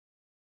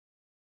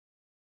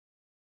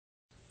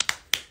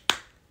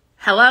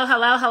Hello,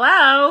 hello,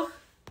 hello.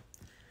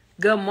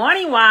 Good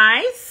morning,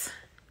 wives.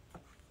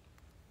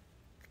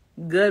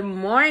 Good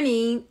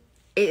morning.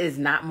 It is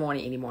not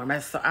morning anymore.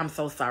 I'm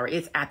so sorry.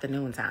 It's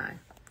afternoon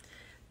time.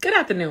 Good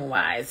afternoon,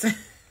 wives.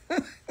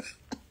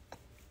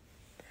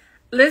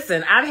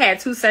 Listen, I've had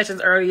 2 sessions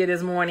earlier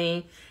this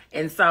morning,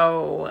 and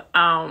so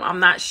I'm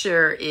not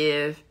sure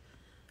if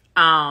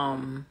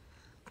I'm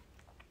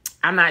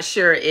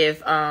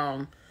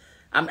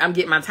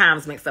getting my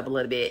times mixed up a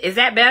little bit. Is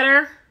that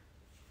better?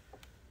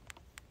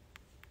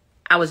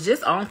 I was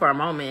just on for a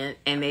moment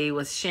and they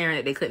was sharing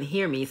that they couldn't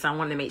hear me. So I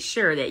wanted to make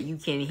sure that you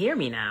can hear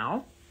me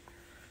now.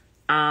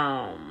 But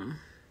I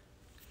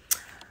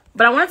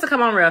wanted to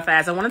come on real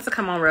fast.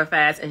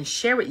 And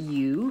share with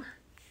you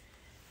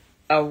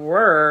a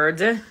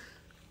word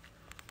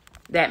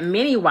that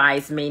many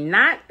wives may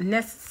not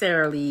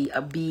necessarily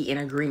be in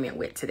agreement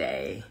with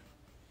today.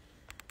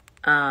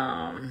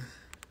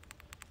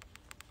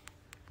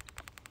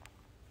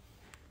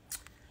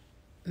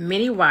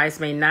 Many wives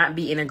may not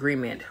be in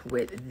agreement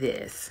with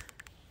this.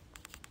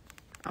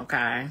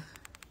 Okay.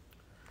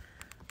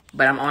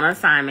 But I'm on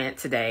assignment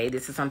today.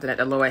 This is something that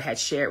the Lord had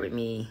shared with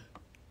me.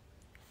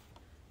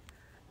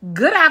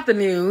 Good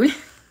afternoon.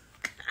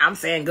 I'm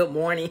saying good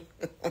morning.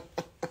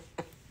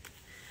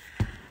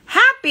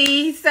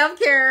 Happy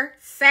Self-Care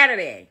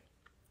Saturday.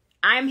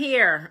 I'm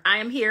here. I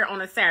am here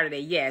on a Saturday.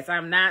 Yes,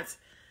 I'm not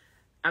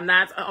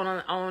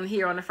on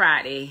here on a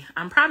Friday.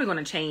 I'm probably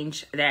going to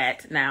change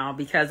that now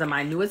because of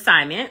my new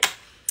assignment.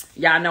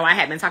 Y'all know I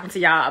had been talking to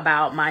y'all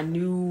about my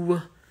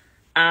new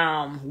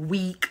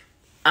week,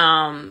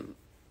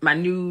 my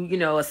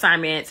new,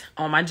 assignment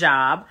on my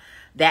job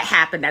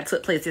that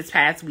took place this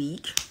past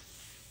week.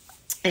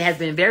 It has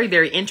been very,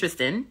 very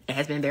interesting.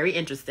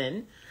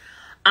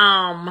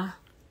 I'm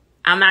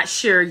not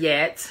sure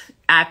yet.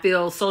 I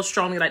feel so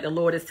strongly like the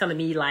Lord is telling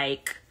me,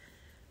 like,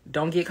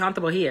 don't get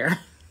comfortable here.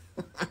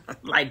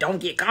 Like, don't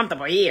get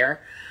comfortable here.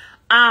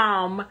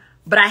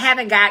 But I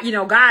haven't got,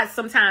 God,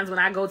 sometimes when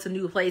I go to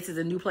new places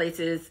or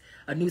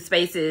new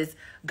spaces,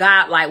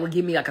 God, like, will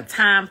give me, like, a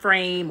time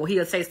frame, or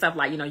he'll say stuff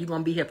like, you're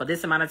going to be here for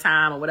this amount of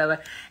time or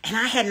whatever. And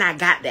I had not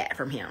got that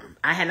from him.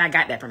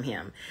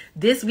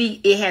 This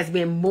week, it has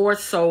been more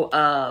so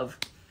of,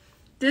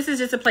 this is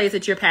just a place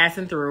that you're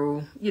passing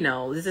through.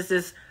 This is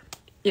just,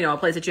 a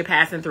place that you're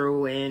passing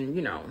through and,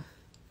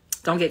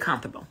 don't get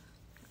comfortable.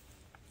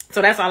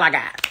 So that's all I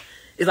got.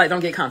 It's like, don't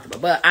get comfortable.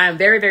 But I'm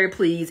very, very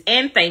pleased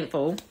and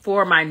thankful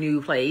for my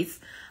new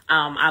place.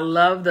 I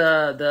love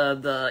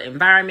the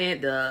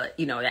environment,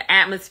 the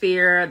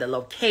atmosphere, the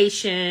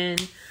location.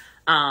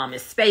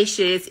 It's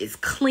spacious, it's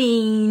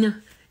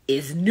clean,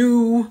 it's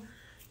new.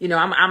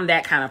 I'm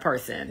that kind of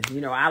person.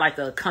 I like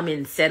to come in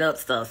and set up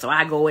stuff. So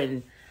I go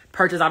and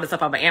purchase all this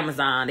stuff off of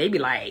Amazon. They be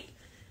like,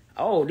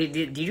 oh,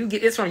 did you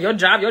get this from your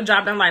job?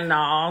 I'm like,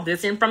 no,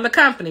 this isn't from the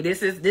company.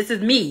 This is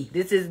me.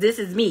 This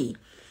is me.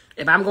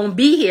 If I'm going to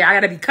be here, I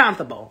got to be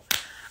comfortable.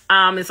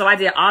 And so I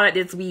did all that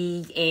this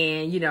week.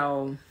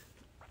 And,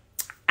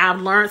 I've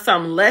learned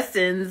some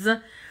lessons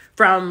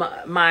from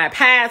my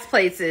past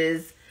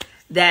places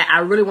that I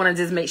really want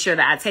to just make sure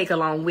that I take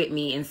along with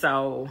me. And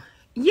so,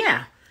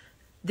 yeah,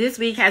 this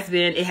week has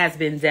been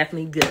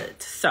definitely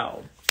good.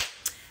 So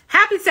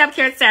happy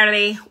Self-Care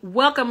Saturday.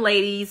 Welcome,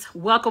 ladies.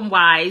 Welcome,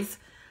 wives.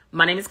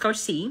 My name is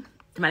Coach T.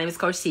 For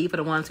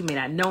the ones who may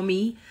not know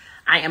me.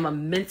 I am a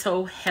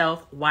mental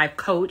health wife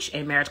coach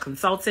and marriage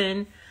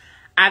consultant.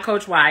 I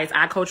coach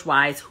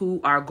wives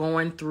who are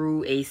going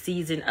through a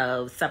season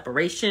of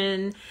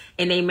separation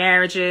in their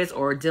marriages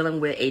or dealing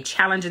with a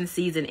challenging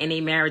season in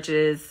their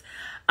marriages.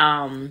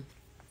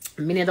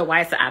 Many of the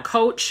wives that I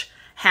coach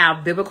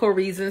have biblical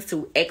reasons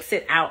to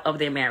exit out of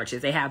their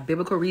marriages. They have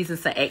biblical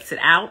reasons to exit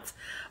out,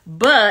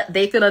 but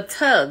they feel a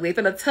tug. They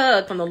feel a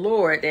tug from the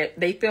Lord that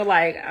they feel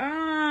like,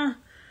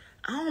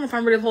 I don't know if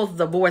I'm really supposed to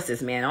divorce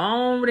this man. I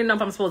don't really know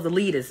if I'm supposed to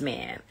leave this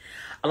man.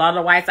 A lot of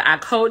the wives that I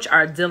coach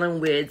are dealing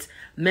with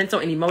mental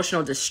and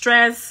emotional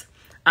distress.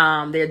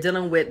 They're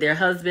dealing with their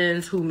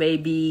husbands who may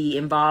be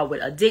involved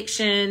with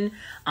addiction,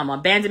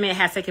 abandonment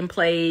has taken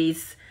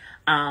place,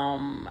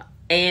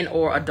 and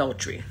or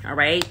adultery. All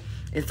right.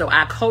 And so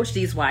I coach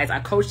these wives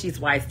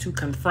to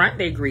confront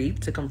their grief,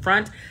 to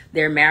confront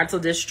their marital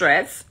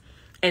distress,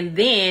 and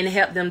then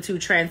help them to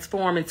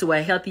transform into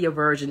a healthier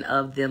version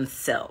of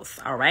themselves.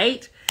 All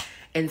right.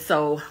 And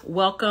so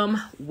welcome.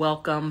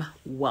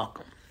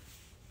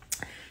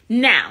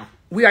 Now,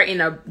 we are in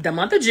the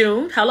month of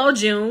June. Hello,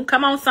 June.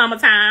 Come on,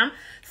 summertime.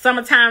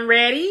 Summertime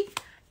ready.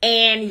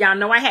 And y'all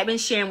know I have been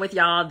sharing with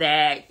y'all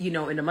that,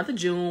 in the month of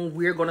June,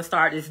 we're going to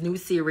start this new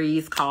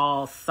series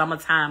called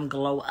Summertime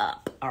Glow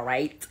Up. All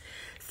right.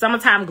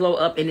 Summertime Glow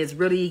Up, and it's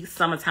really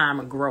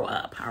summertime grow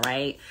up. All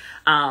right.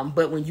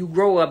 But when you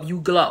grow up,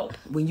 you glow.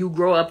 When you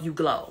grow up, you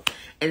glow.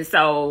 And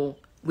so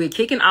we're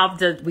kicking off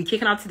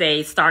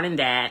today, starting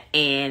that,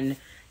 and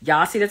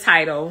y'all see the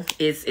title.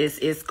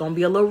 It's gonna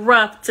be a little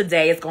rough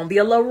today.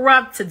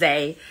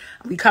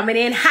 We coming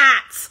in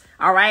hot.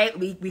 All right,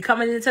 we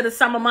coming into the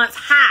summer months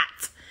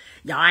hot.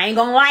 Y'all ain't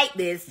gonna like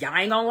this. Y'all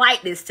ain't gonna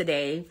like this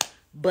today.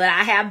 but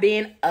I have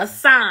been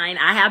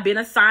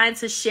assigned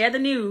to share the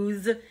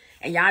news,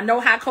 and y'all know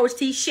how Coach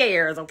T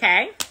shares,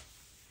 okay?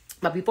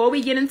 But before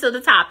we get into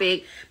the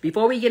topic,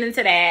 before we get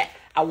into that,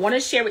 I want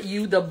to share with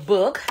you the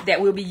book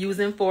that we'll be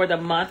using for the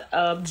month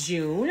of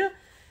June.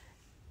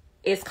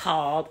 It's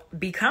called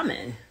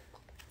Becoming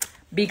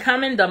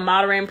the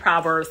Modern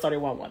Proverbs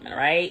 31 Woman,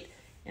 right?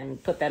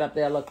 And put that up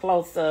there a little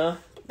closer.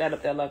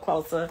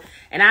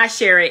 And I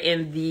share it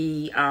in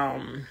the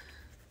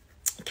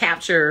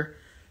capture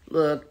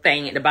look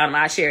thing at the bottom.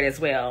 I share it as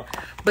well.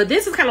 But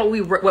this is kind of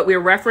what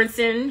we're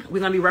referencing. We're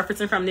going to be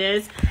referencing from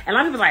this. And a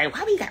lot of people are like,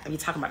 why we got to be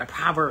talking about the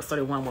Proverbs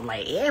 31 woman?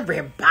 Like,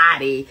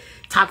 everybody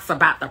talks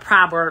about the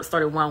Proverbs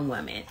 31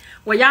 woman.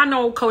 Well, y'all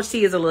know Coach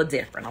T is a little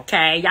different,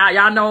 okay?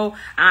 Y'all know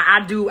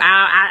I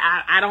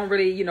don't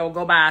really,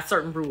 go by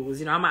certain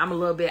rules. I'm a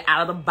little bit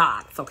out of the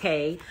box,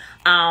 okay?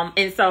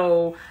 And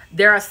so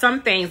there are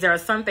some things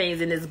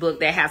in this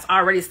book that has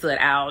already stood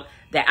out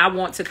that I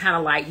want to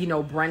kind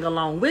of bring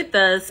along with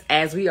us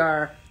as we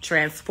are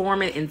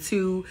transforming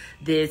into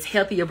this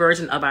healthier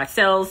version of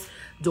ourselves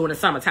during the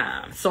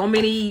summertime. So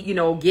many,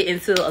 get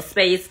into a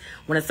space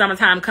when the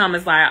summertime comes,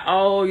 it's like,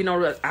 oh,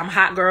 I'm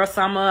hot girl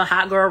summer,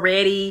 hot girl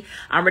ready.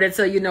 I'm ready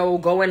to,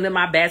 go and live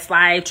my best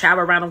life,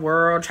 travel around the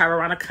world, travel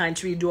around the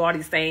country, do all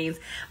these things.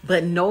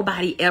 But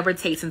nobody ever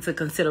takes into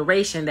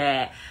consideration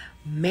that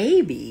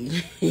maybe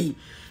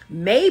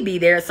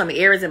there are some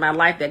areas in my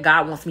life that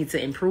God wants me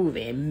to improve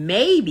in.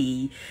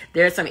 Maybe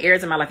there are some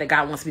areas in my life that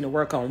God wants me to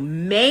work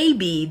on.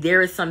 Maybe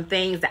there are some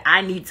things that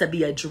I need to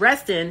be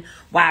addressed in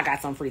while I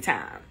got some free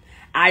time.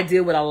 I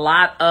deal with a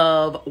lot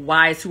of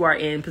wives who are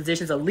in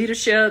positions of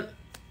leadership.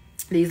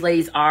 These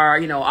ladies are,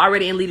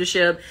 already in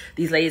leadership.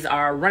 These ladies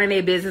are running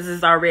their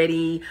businesses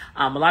already.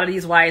 A lot of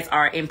these wives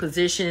are in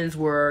positions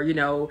where,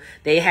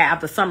 they have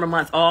the summer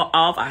months all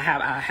off. I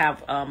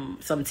have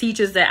some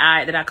teachers that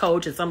I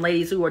coach, and some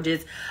ladies who are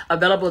just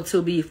available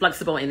to be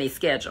flexible in their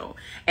schedule.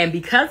 And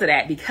because of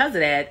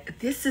that,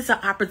 this is an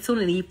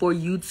opportunity for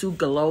you to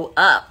glow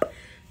up.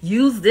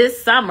 Use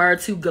this summer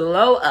to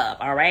glow up.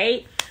 All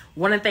right.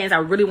 One of the things I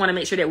really want to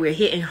make sure that we're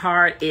hitting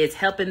hard is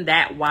helping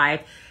that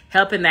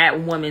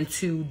woman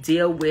to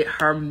deal with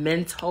her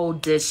mental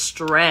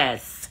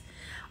distress.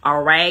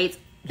 All right.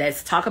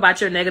 Let's talk about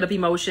your negative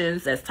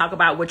emotions. Let's talk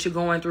about what you're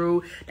going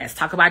through. Let's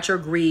talk about your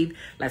grief.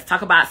 Let's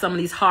talk about some of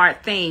these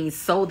hard things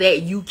so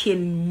that you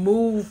can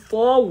move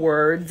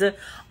forward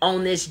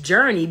on this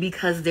journey,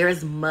 because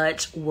there's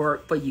much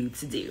work for you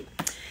to do.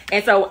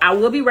 And so I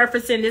will be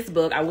referencing this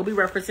book.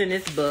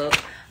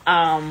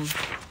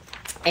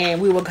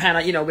 And we will kind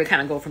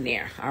of, go from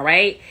there. All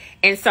right.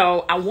 And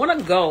so I want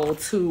to go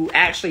to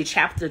actually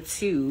chapter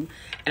 2,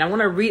 and I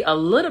want to read a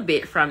little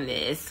bit from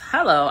this.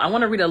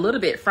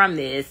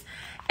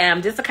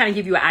 Just to kind of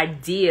give you an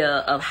idea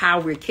of how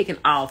we're kicking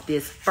off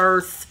this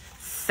first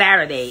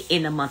Saturday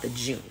in the month of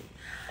June.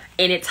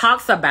 And it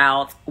talks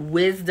about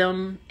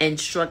wisdom,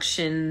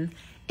 instruction,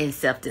 and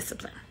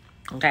self-discipline.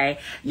 Okay.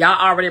 Y'all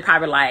already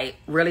probably like,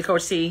 really,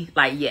 Coach T?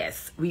 Like,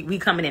 yes, we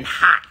coming in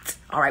hot.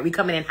 All right. We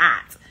coming in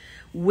hot.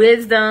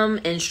 Wisdom,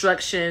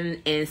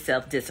 instruction, and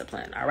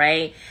self-discipline. All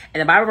right.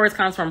 And the Bible verse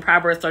comes from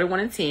Proverbs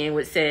 31:10,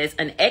 which says,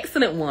 an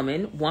excellent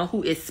woman, one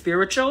who is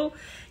spiritual,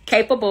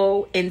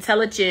 capable,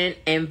 intelligent,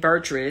 and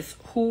virtuous.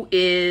 Who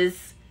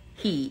is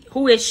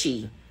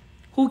she?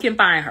 Who can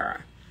find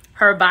her?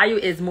 Her value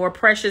is more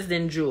precious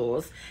than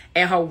jewels,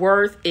 and her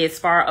worth is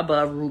far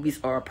above rubies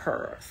or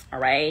pearls. All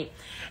right.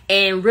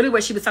 And really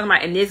what she was talking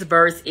about in this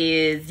verse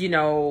is,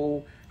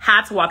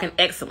 how to walk in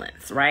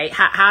excellence, right?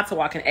 How to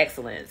walk in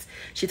excellence.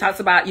 She talks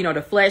about,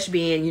 the flesh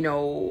being,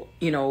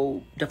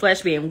 the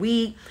flesh being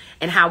weak,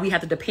 and how we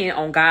have to depend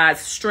on God's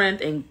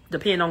strength and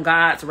depend on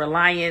God's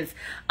reliance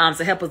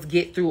to help us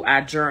get through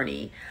our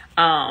journey.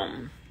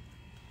 It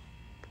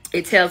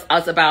tells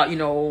us about,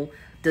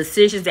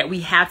 decisions that we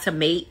have to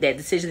make,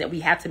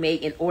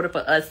 in order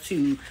for us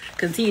to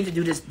continue to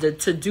do this,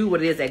 to do what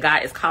it is that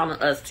God is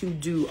calling us to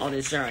do on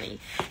this journey.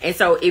 And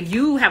so if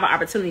you have an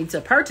opportunity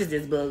to purchase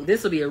this book,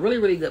 this will be a really,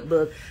 really good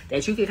book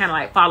that you can kind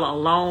of follow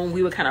along.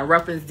 We would kind of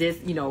reference this,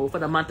 for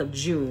the month of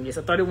June. It's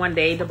a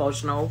 31-day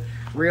devotional,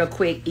 real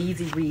quick,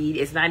 easy read.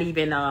 It's not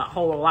even a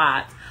whole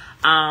lot.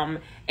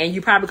 And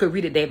you probably could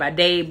read it day by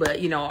day,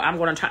 but, I'm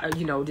going to try,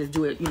 just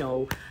do it,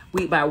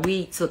 week by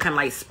week to kind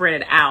of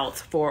spread it out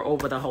for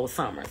over the whole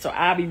summer. So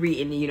I'll be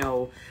reading,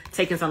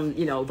 taking some,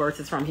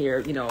 verses from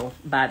here,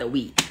 by the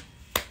week.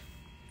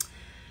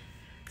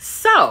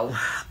 So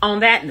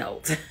on that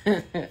note,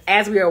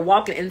 as we are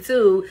walking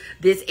into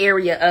this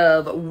area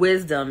of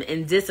wisdom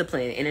and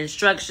discipline and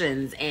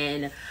instructions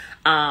and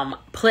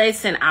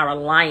placing our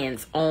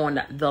reliance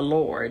on the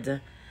Lord,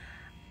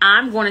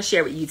 I'm going to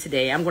share with you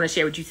today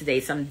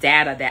some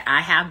data that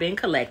I have been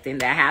collecting,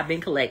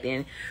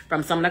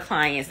 from some of the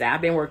clients that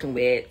I've been working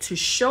with to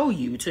show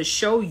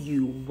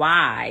you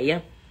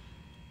why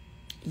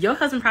your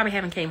husband probably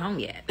haven't came home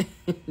yet.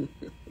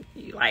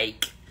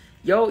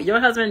 Your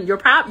husband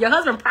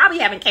probably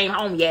haven't came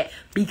home yet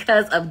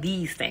because of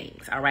these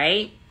things. All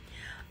right.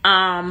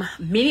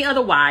 Many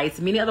other wives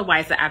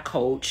that I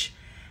coach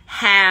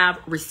have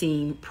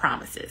received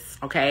promises.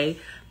 Okay.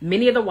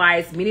 Many of the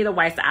wives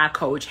that I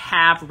coach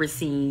have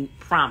received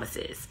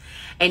promises.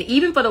 And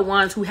even for the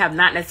ones who have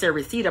not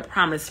necessarily received a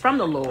promise from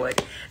the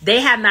Lord,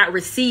 they have not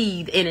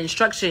received an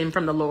instruction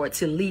from the Lord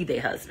to leave their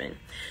husband.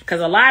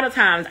 Because a lot of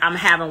times I'm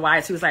having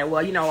wives who's like,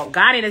 well,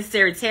 God didn't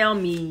necessarily tell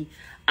me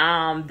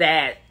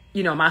that,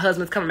 my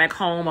husband's coming back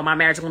home or my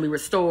marriage is going to be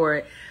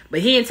restored. But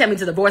he didn't tell me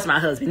to divorce my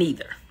husband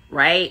either.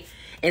 Right.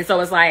 And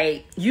so it's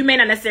like, you may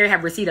not necessarily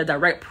have received a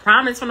direct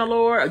promise from the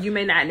Lord, or you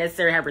may not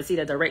necessarily have received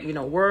a direct,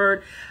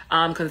 word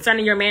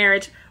concerning your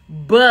marriage,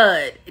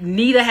 but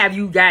neither have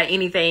you got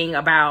anything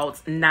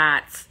about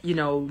not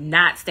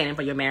standing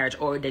for your marriage,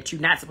 or that you're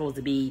not supposed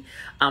to be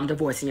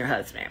divorcing your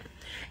husband.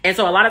 And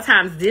so a lot of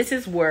times this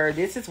is where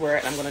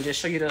I'm going to just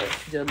show you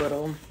the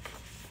little,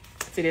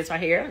 see this right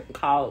here,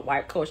 called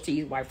Coach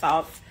T's Wife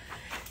Talks.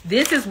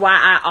 This is why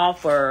I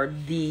offer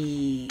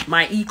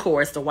my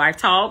e-course, the Wife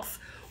Talks,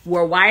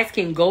 where wives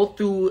can go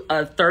through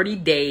a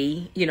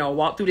 30-day,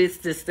 walk through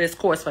this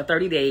course for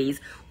 30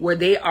 days, where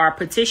they are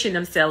petitioning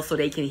themselves so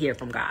they can hear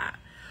from God.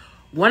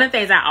 One of the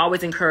things I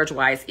always encourage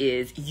wives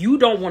is, you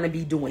don't want to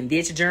be doing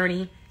this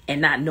journey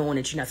and not knowing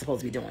that you're not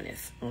supposed to be doing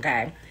this.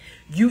 Okay.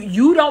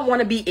 You don't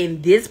want to be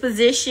in this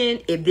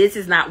position if this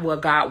is not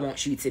what God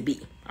wants you to be.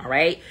 All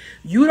right.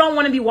 You don't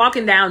want to be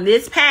walking down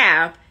this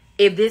path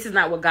if this is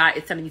not what God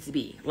is telling you to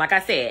be. Like I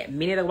said,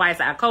 many of the wives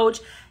that I coach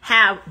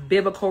have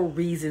biblical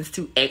reasons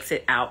to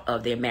exit out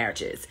of their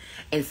marriages.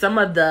 And some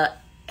of the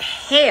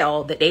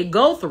hell that they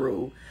go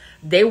through,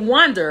 they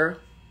wonder,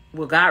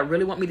 will God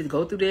really want me to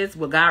go through this?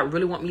 Will God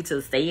really want me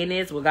to stay in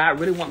this? Will God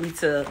really want me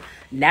to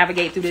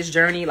navigate through this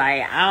journey?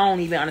 Like, I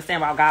don't even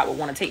understand why God would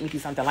want to take me through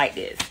something like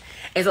this.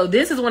 And so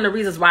this is one of the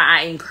reasons why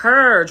I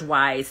encourage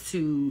wives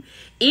to,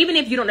 even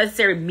if you don't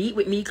necessarily meet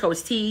with me,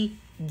 Coach T,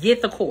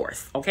 get the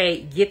course.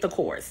 Okay, get the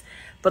course.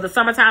 For the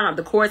summertime of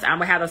the course, I'm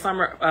gonna have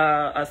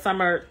a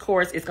summer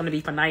course. It's gonna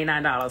be for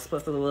 $99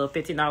 plus a little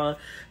 $15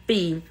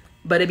 fee,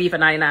 but it'll be for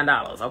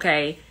 $99.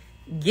 Okay,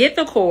 get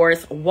the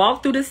course,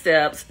 walk through the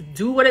steps,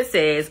 do what it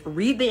says,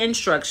 read the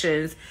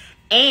instructions,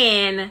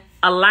 and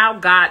allow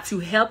God to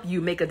help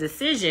you make a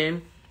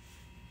decision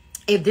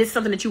if this is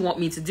something that you want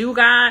me to do,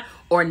 God,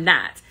 or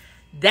not.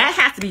 That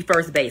has to be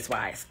first base,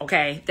 wise.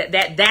 Okay,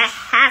 that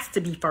has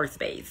to be first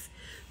base.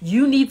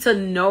 You need to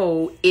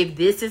know if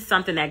this is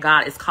something that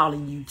God is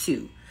calling you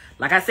to.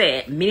 Like I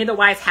said, many of the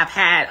wives have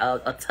had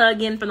a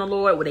tug in from the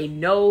Lord where they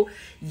know,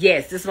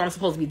 yes, this is what I'm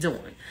supposed to be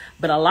doing.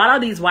 But a lot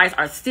of these wives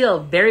are still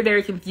very,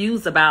 very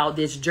confused about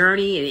this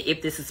journey and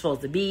if this is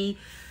supposed to be.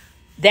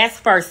 That's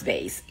first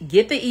base.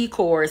 Get the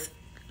e-course.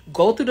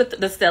 Go through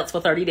the steps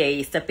for 30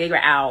 days to figure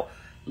out,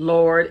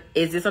 Lord,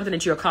 is this something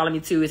that you're calling me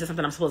to? Is this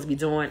something I'm supposed to be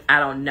doing? I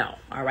don't know.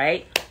 All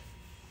right.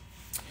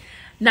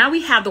 Now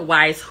we have the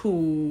wives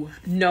who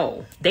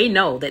know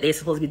that they're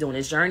supposed to be doing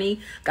this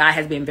journey. God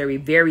has been very,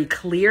 very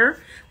clear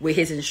with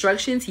his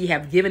instructions. He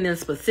have given them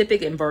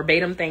specific and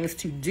verbatim things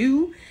to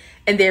do.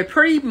 And they're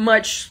pretty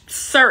much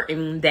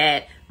certain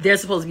that they're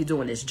supposed to be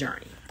doing this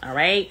journey. All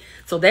right.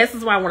 So this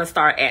is where I want to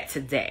start at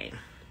today.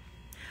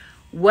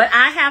 What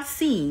I have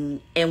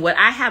seen and what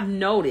I have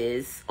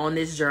noticed on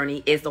this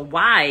journey is the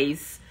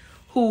wives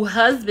who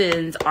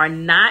husbands are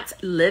not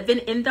living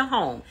in the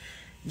home.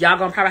 Y'all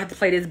gonna probably have to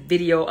play this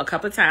video a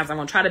couple of times. I'm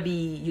gonna try to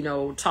be,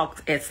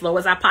 talk as slow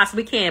as I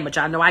possibly can, but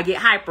y'all know I get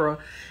hyper.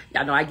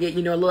 Y'all know I get, a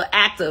little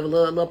active, a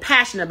little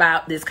passionate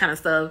about this kind of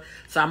stuff.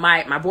 So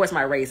my voice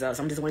might raise up.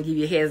 So I'm just gonna give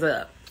you a heads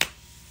up.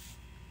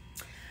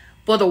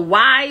 For the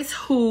wives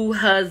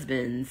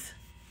husbands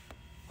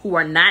who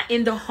are not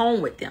in the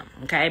home with them,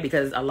 okay?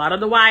 Because a lot of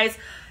the wives,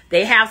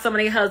 they have some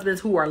of their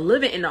husbands who are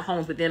living in the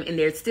homes with them and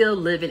they're still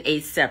living a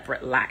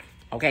separate life,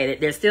 okay?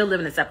 They're still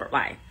living a separate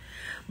life.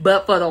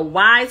 But for the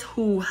wives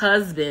who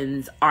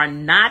husbands are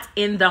not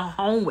in the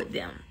home with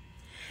them,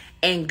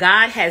 and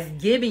God has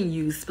given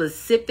you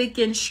specific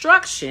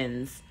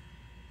instructions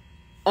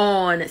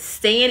on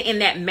staying in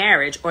that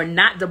marriage or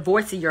not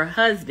divorcing your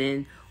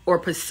husband or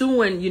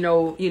pursuing,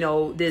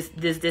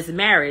 this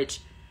marriage,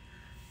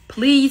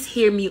 please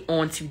hear me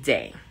on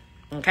today.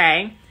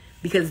 Okay?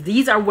 Because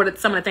these are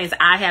some of the things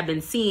I have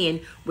been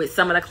seeing with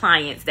some of the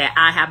clients that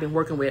I have been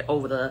working with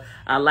over the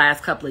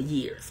last couple of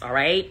years. All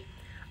right.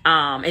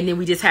 And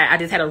then I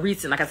just had a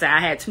recent, like I said, I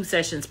had 2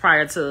 sessions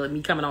prior to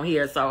me coming on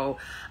here. So,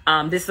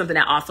 this is something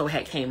that also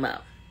had came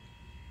up.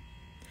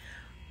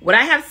 What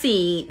I have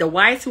seen, the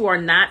wives who are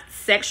not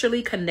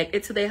sexually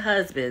connected to their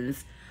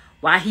husbands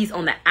while he's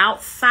on the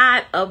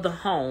outside of the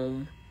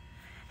home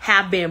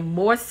have been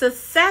more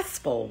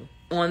successful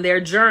on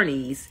their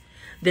journeys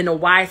than the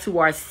wives who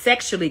are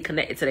sexually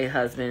connected to their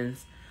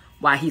husbands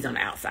while he's on the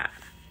outside.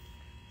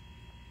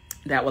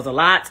 That was a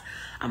lot.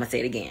 I'm going to say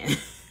it again.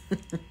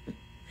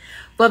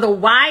 For the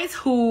wives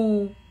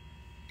who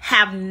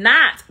have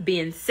not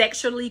been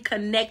sexually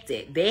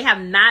connected, they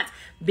have not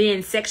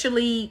been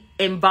sexually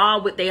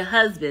involved with their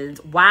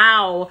husbands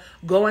while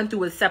going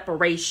through a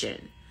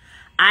separation,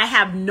 I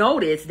have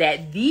noticed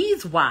that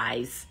these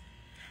wives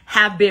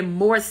have been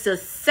more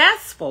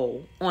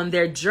successful on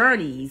their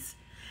journeys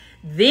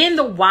Then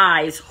the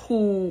wives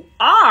who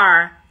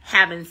are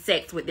having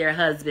sex with their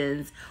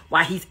husbands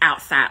while he's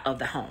outside of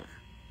the home.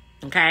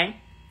 Okay?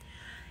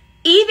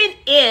 Even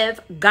if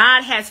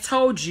God has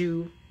told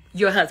you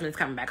your husband's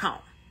coming back home.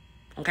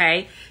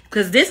 Okay?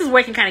 Because this is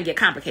where it can kind of get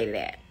complicated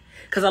at.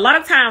 Because a lot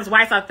of times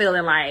wives are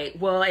feeling like,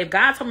 well, if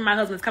God told me my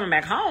husband's coming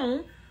back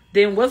home,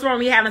 then what's wrong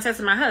with me having sex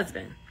with my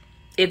husband?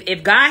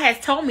 If God has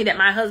told me that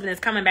my husband is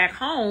coming back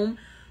home,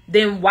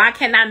 then why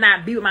can I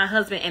not be with my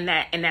husband in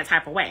that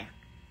type of way?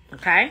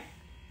 Okay?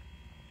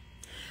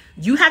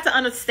 You have to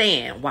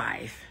understand,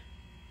 wife,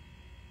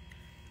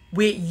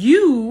 with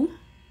you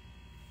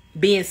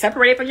being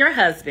separated from your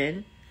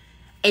husband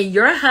and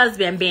your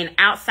husband being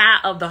outside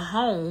of the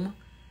home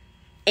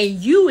and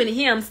you and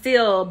him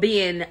still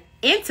being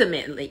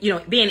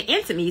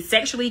intimately,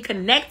 sexually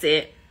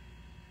connected,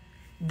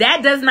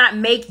 that does not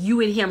make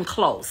you and him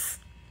close.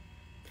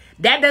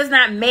 That does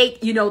not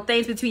make,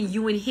 things between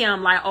you and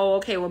him like, oh,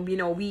 okay, well,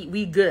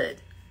 we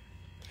good.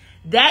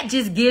 That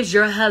just gives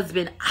your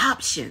husband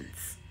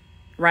options,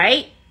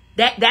 right?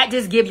 That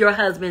just give your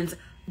husband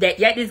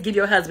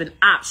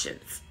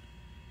options.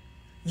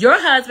 Your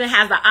husband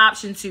has the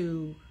option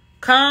to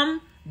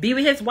come, be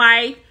with his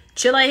wife,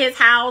 chill at his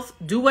house,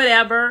 do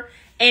whatever,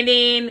 and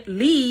then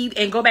leave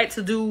and go back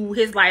to do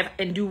his life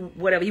and do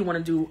whatever he want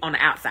to do on the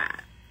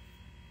outside.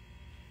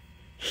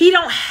 He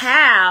don't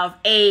have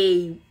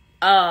a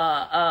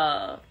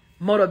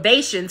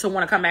motivation to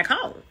want to come back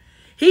home.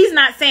 He's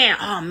not saying,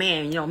 oh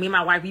man, me and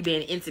my wife, we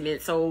been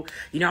intimate, so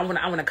I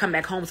want to come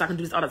back home so I can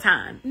do this all the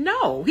time.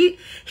 No,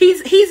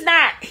 he's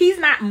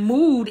not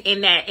moved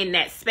in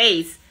that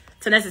space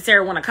to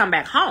necessarily want to come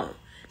back home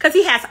because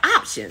he has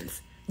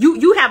options.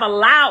 You have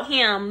allowed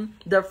him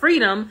the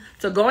freedom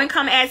to go and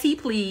come as he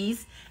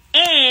please,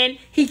 and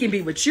he can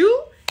be with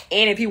you.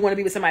 And if he want to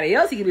be with somebody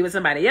else, he can be with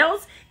somebody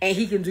else, and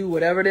he can do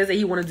whatever it is that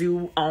he want to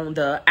do on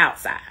the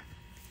outside.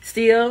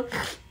 Still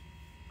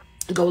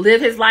go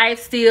live his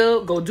life,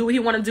 still go do what he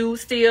want to do,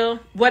 still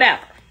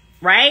whatever,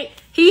 right?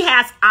 He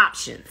has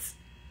options.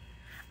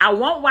 I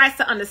want wives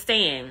to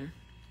understand,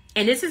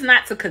 and this is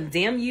not to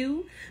condemn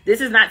you. This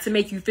is not to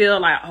make you feel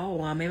like, oh,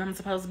 well, maybe I'm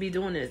supposed to be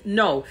doing this.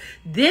 No,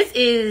 this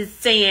is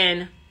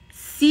saying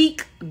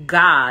seek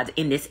God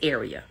in this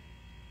area.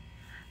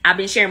 I've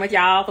been sharing with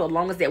y'all for the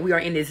longest that we are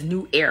in this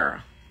new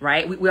era,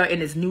 right? We are in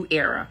this new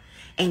era.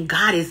 And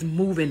God is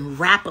moving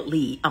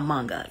rapidly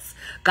among us.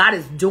 God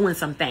is doing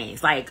some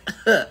things. Like,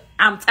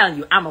 I'm telling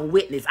you, I'm a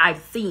witness. I've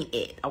seen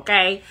it,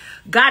 okay?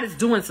 God is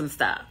doing some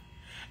stuff.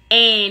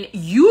 And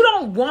you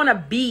don't want to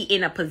be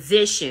in a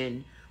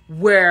position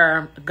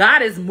where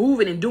God is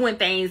moving and doing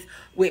things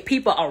with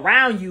people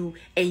around you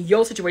and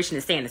your situation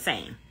is staying the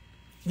same.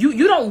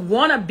 You don't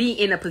want to be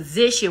in a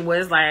position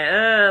where it's like,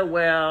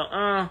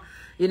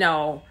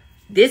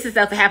 this is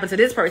stuff that happened to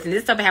this person.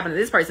 This stuff that happened to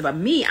this person. But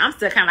me, I'm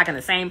still kind of like in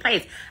the same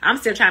place. I'm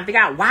still trying to figure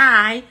out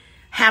why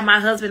have my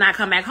husband not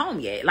come back home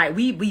yet. Like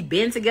we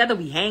been together.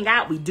 We hang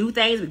out. We do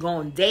things. We go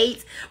on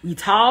dates. We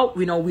talk.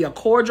 We are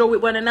cordial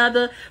with one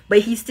another. But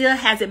he still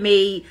hasn't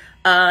made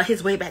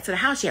his way back to the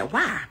house yet.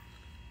 Why?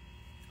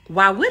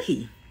 Why would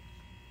he?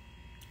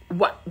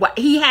 What?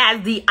 He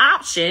has the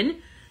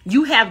option.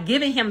 You have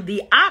given him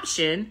the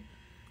option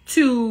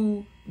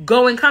to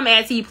go and come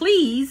as he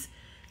please,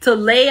 to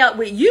lay up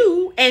with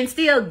you and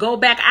still go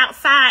back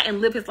outside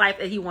and live his life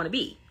that he want to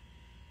be.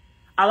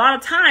 A lot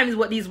of times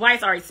what these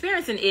wives are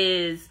experiencing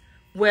is,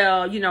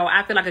 well,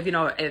 I feel like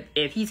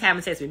if he's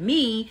having sex with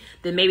me,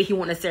 then maybe he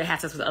won't necessarily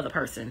have sex with the other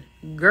person.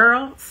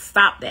 Girl,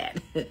 stop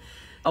that.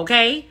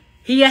 Okay?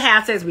 He'll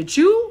have sex with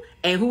you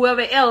and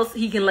whoever else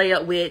he can lay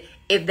up with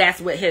if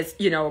that's what his,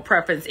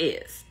 preference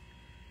is.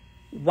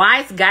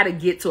 Wives got to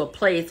get to a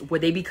place where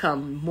they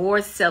become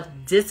more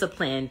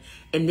self-disciplined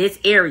in this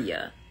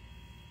area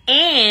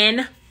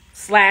and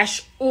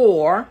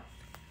 /or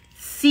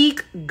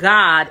seek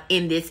God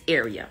in this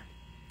area.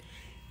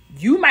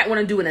 You might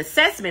want to do an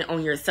assessment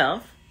on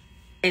yourself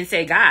and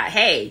say, God,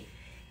 hey,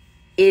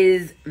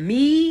 is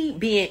me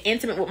being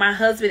intimate with my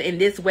husband in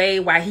this way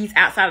while he's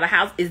outside of the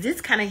house, is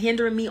this kind of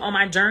hindering me on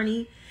my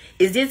journey?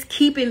 Is this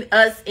keeping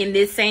us in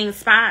this same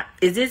spot?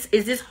 Is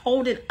this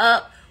holding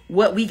up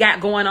what we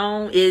got going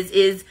on?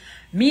 Is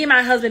me and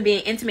my husband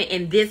being intimate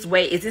in this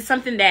way, is this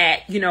something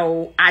that,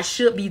 I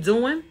should be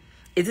doing?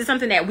 Is this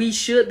something that we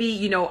should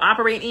be,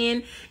 operating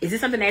in? Is this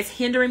something that's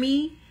hindering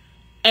me?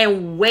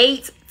 And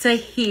wait to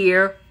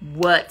hear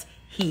what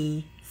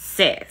he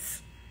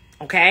says.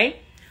 Okay?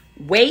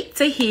 Wait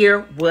to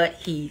hear what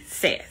he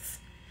says.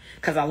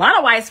 Because a lot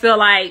of wives feel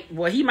like,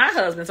 well, he my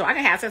husband, so I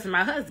can have sex with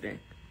my husband.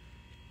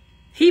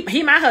 He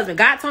my husband.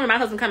 God told me my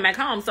husband come back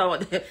home, so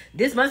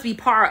this must be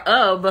part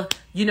of,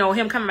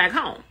 him coming back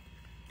home.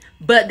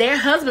 But their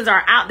husbands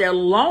are out there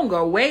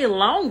longer, way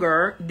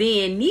longer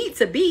than need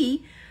to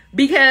be,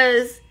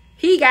 because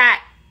he got,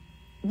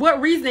 what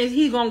reason is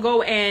he going to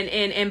go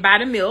and buy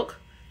the milk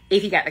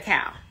if he got the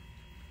cow?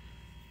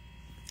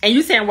 And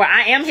you saying, well,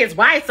 I am his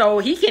wife, so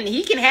he can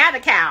have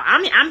the cow.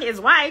 I'm his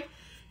wife.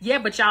 Yeah,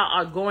 but y'all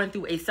are going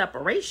through a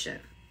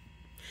separation.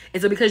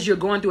 And so because you're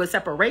going through a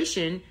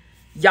separation,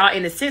 Y'all,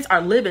 in a sense,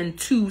 are living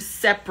two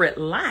separate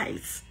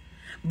lives.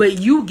 But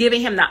you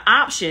giving him the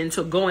option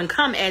to go and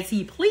come as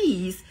he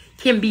please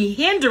can be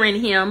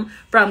hindering him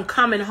from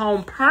coming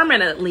home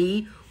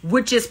permanently,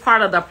 which is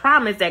part of the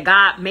promise that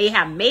God may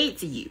have made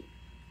to you.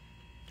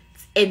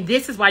 And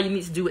this is why you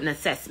need to do an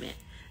assessment.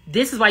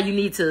 This is why you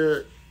need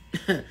to,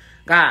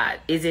 God,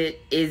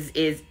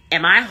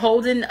 am I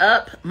holding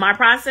up my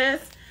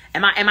process?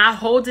 Am I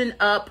holding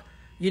up,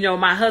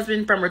 my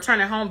husband from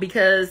returning home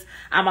because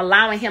I'm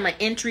allowing him an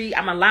entry?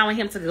 I'm allowing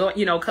him to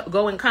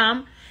go and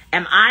come.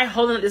 Am I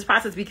holding up this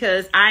process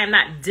because I am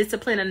not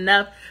disciplined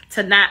enough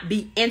to not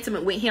be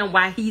intimate with him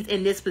while he's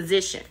in this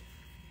position?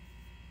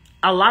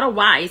 A lot of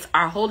wives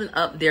are holding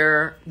up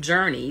their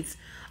journeys.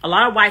 A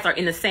lot of wives are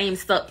in the same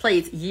stuck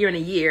place year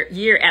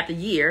after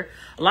year.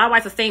 A lot of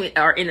wives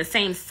are in the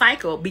same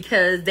cycle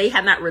because they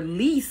have not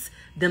released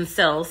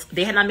themselves.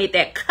 They have not made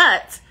that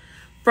cut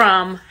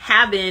from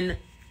having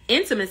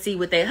intimacy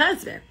with their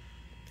husband.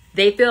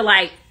 They feel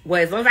like,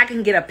 well, as long as I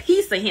can get a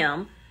piece of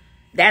him,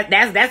 that's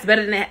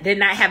better than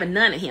not having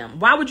none of him.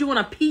 Why would you want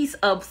a piece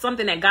of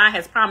something that God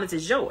has promised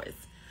is yours?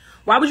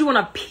 Why would you want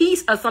a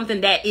piece of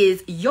something that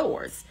is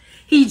yours?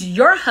 He's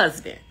your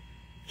husband.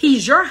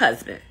 He's your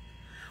husband.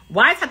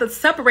 Wives have to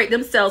separate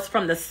themselves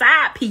from the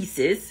side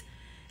pieces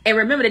and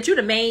remember that you're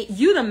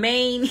the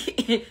main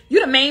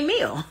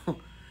meal.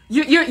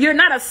 You're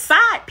not a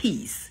side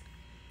piece.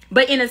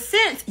 But in a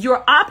sense,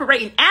 you're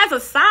operating as a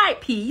side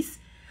piece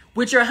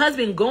with your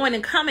husband going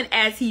and coming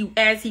as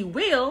he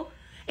will.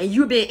 And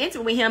you're being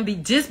intimate with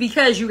him just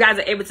because you guys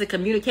are able to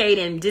communicate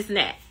and this and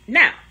that.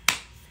 Now,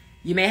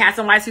 you may have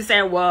some wives who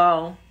say,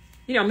 well,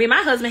 me and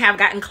my husband have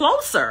gotten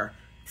closer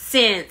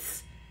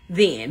since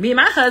then. Me and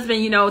my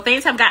husband,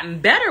 things have gotten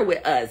better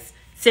with us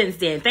since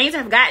then. Things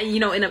have gotten,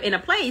 in a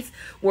place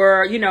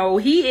where,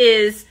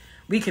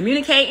 we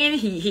communicating.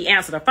 He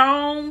answered the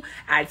phone.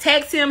 I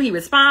text him. He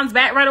responds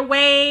back right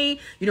away.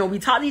 We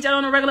talk to each other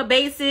on a regular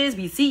basis.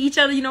 We see each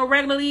other,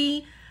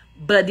 regularly.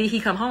 But did he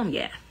come home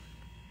yet?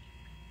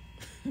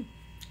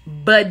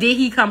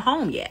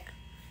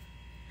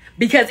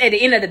 Because at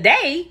the end of the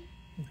day,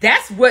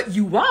 that's what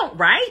you want,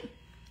 right?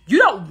 You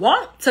don't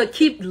want to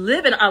keep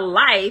living a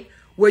life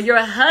where your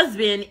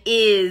husband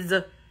is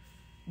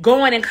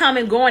going and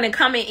coming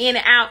in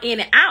and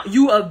out.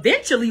 You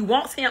eventually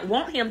want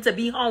him to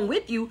be home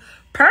with you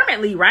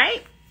permanently,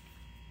 right?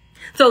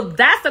 So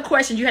that's the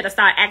question you have to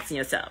start asking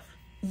yourself.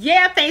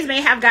 Yeah, things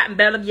may have gotten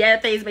better. Yeah,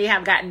 things may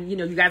have gotten, you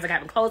guys have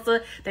gotten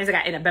closer. Things have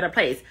gotten in a better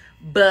place.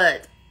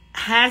 But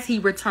has he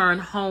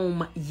returned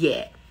home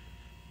yet?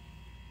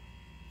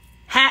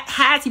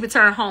 Has he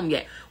returned home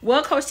yet?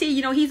 Well, Coach T,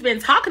 he's been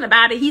talking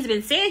about it. He's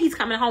been saying he's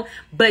coming home.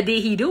 But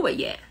did he do it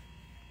yet?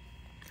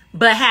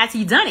 But has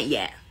he done it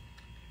yet?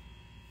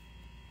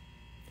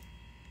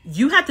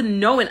 You have to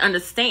know and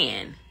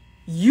understand.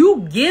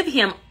 You give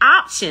him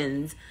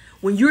options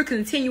when you're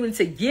continuing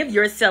to give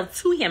yourself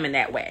to him in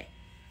that way.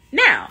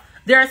 Now,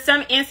 there are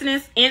some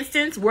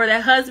instances where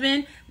the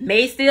husband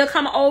may still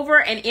come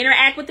over and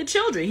interact with the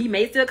children. He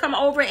may still come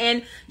over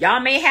and y'all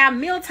may have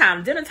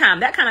mealtime, dinner time,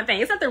 that kind of thing.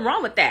 There's nothing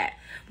wrong with that.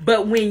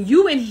 But when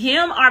you and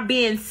him are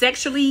being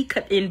sexually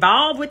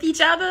involved with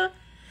each other,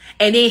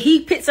 and then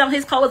he picks up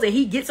his clothes and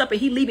he gets up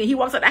and he leaves and he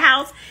walks out the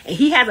house and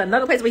he has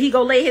another place where he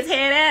go lay his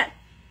head at,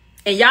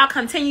 and y'all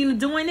continue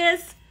doing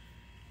this,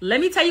 let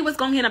me tell you what's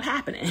going to end up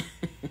happening.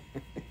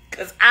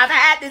 Because I've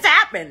had this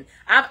happen.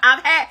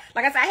 I've had,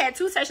 like I said, I had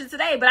 2 sessions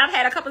today, but I've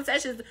had a couple of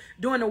sessions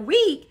during the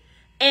week.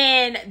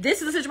 And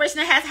this is a situation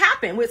that has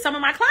happened with some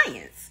of my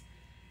clients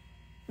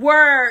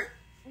where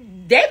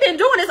they've been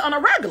doing this on a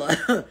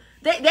regular.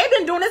 They've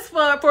been doing this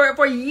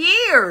for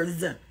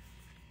years.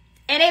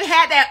 And they've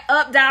had that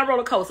up-down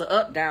roller coaster,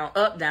 up, down,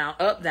 up, down,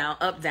 up, down,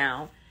 up,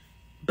 down.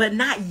 But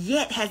not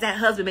yet has that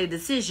husband made a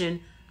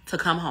decision to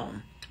come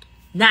home.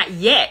 Not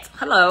yet.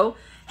 Hello.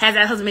 Has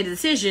that husband made a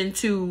decision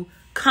to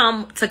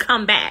come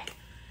back.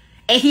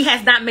 And he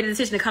has not made a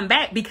decision to come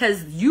back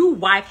because you,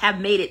 wife, have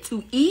made it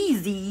too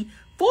easy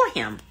for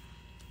him.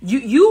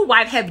 You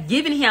wife, have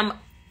given him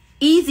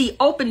easy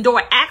open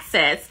door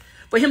access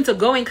for him to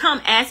go and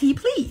come as he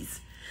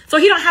please. So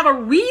he don't have a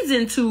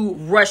reason to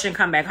rush and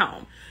come back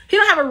home. He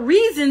don't have a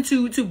reason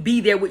to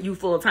be there with you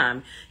full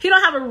time. He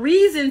don't have a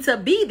reason to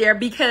be there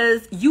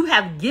because you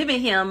have given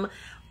him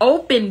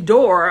open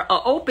door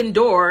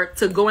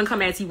to go and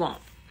come as he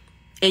wants.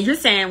 And you're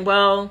saying,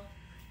 well,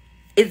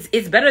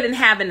 it's better than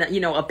having,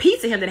 a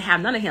piece of him than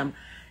have none of him.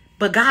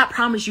 But God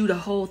promised you the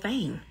whole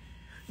thing.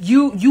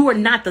 You are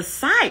not the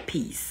side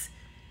piece.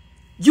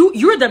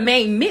 You're the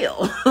main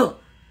meal.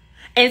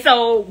 And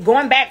so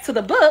going back to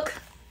the book,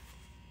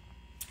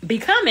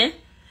 Becoming,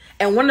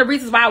 and one of the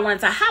reasons why I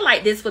wanted to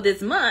highlight this for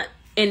this month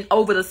and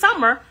over the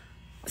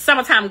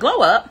summertime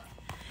glow up,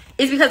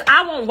 is because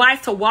I want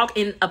wives to walk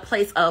in a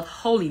place of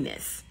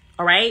holiness.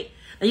 All right.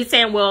 And you're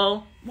saying,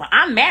 well,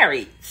 I'm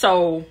married,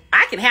 so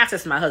I can have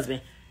sex with my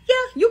husband. Yeah,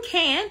 you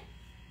can.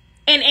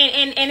 And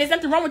there's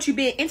nothing wrong with you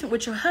being intimate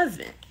with your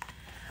husband.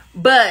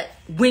 But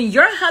when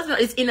your husband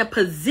is in a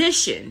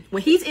position,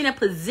 when he's in a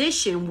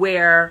position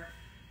where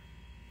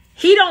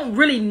he don't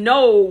really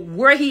know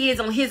where he is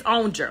on his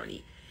own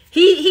journey.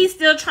 He's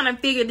still trying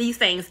to figure these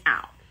things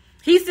out.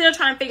 He's still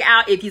trying to figure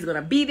out if he's going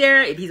to be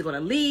there, if he's going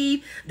to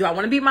leave. Do I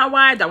want to be my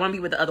wife? Do I want to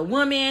be with the other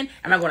woman?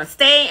 Am I going to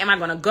stay? Am I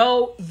going to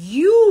go?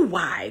 You,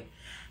 wife,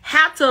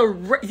 have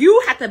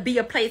to be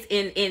a place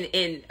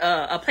in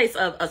a place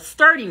of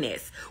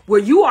sturdiness, where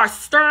you are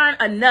stern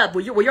enough,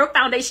 where your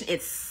foundation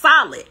is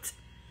solid.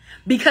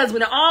 Because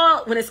when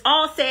it's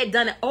all said,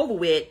 done, and over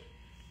with,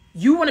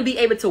 you want to be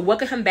able to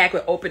welcome him back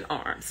with open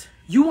arms.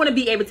 You want to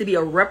be able to be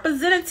a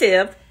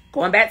representative,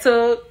 going back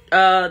to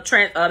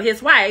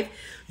his wife.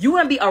 You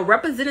want to be a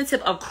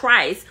representative of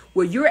Christ,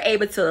 where you're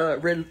able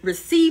to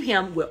receive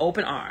him with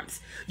open arms.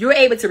 You're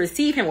able to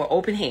receive him with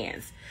open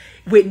hands,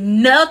 with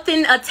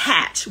nothing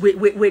attached,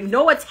 with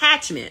no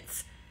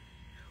attachments.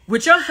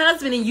 With your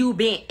husband and you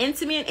being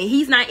intimate and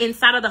he's not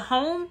inside of the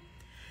home,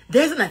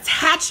 there's an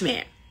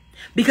attachment.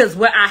 Because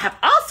what I have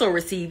also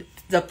received,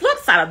 the flip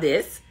side of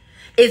this,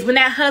 is when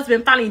that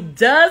husband finally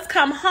does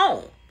come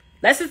home.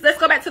 Let's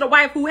go back to the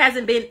wife who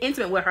hasn't been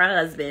intimate with her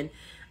husband,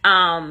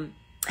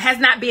 has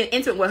not been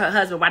intimate with her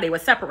husband while they were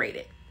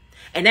separated.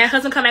 And that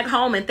husband come back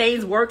home and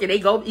things work and they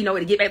go,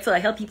 to get back to a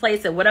healthy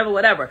place and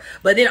whatever.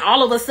 But then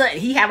all of a sudden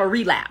he have a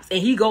relapse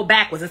and he go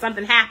backwards and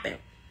something happened.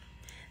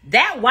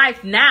 That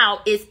wife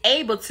now is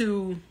able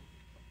to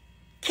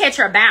catch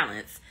her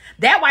balance.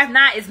 That wife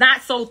now is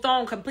not so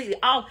thrown completely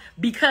off,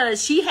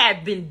 because she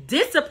had been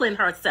disciplining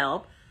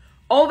herself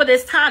over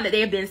this time that they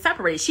have been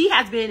separated. She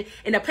has been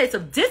in a place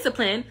of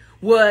discipline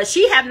where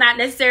she have not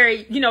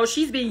necessarily,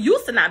 she's been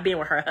used to not being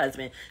with her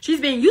husband.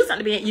 She's been used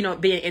to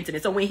being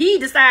intimate. So when he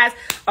decides,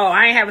 oh,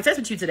 I ain't having sex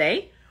with you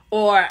today,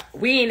 or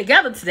we ain't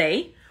together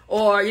today,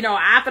 or,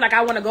 I feel like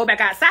I want to go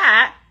back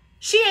outside,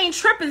 she ain't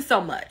tripping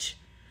so much.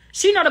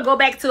 She know to go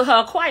back to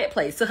her quiet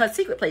place, to her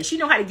secret place. She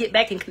know how to get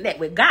back and connect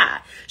with God.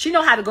 She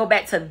know how to go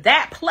back to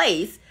that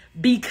place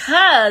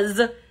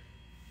because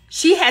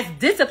she has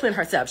disciplined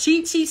herself.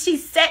 She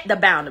set the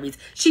boundaries.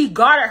 She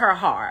guarded her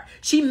heart.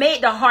 She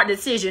made the hard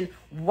decision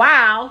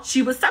while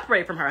she was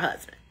separated from her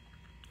husband,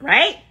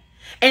 right?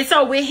 And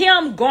so with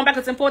him going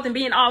backwards and forth and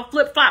being all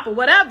flip-flop or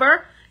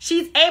whatever,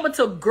 she's able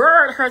to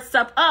gird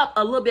herself up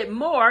a little bit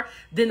more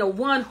than the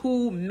one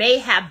who may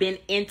have been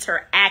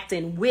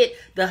interacting with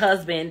the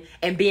husband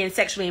and being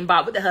sexually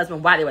involved with the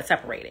husband while they were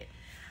separated.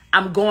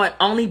 I'm going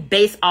only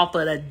based off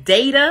of the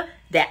data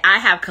that I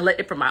have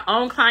collected from my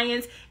own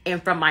clients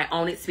and from my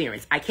own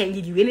experience. I can't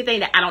give you anything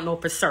that I don't know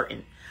for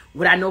certain.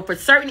 What I know for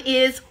certain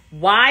is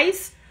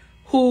wives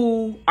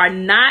who are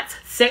not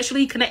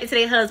sexually connected to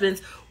their husbands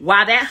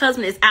while that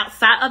husband is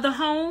outside of the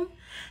home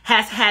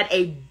has had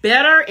a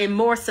better and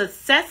more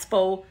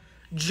successful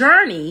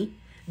journey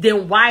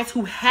than wives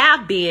who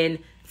have been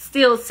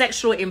still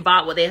sexually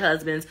involved with their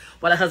husbands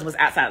while the husband was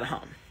outside of the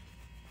home.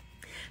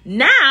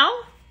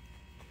 Now,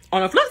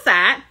 on the flip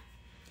side,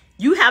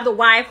 you have the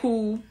wife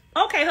who,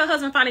 okay, her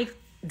husband finally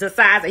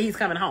decides that he's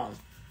coming home.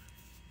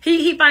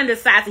 He finally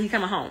decides that he's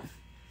coming home.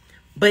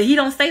 But he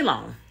don't stay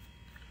long.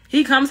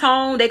 He comes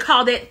home. They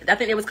called it, I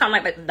think it was called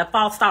like the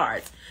false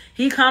starts.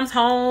 He comes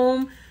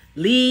home,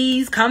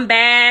 leaves, come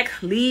back,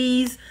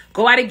 leaves,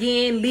 go out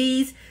again,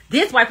 leaves.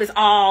 This wife is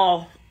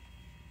all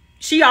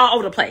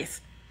over the place.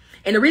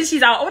 And the reason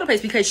she's all over the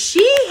place because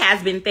she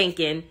has been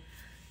thinking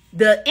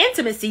the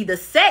intimacy, the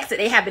sex that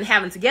they have been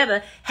having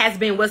together has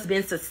been what's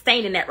been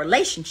sustaining that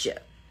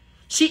relationship.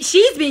 She's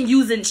been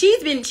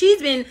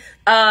leaning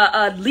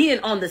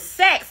on the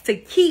sex to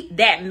keep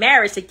that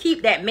marriage, to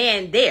keep that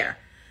man there.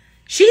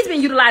 She's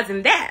been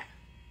utilizing that.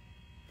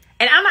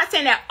 And I'm not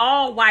saying that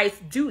all wives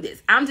do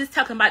this. I'm just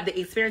talking about the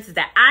experiences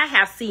that I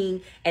have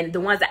seen and the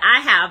ones that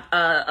I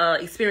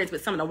have experienced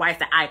with some of the wives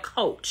that I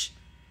coach.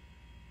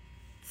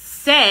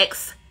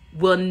 Sex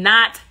will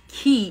not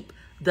keep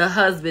the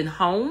husband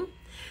home.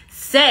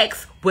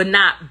 Sex will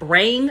not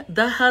bring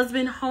the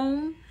husband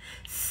home.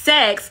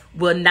 Sex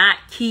will not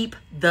keep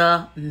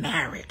the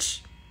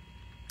marriage.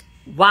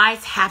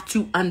 Wives have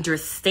to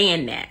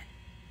understand that.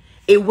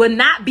 It will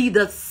not be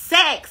the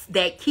sex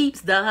that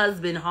keeps the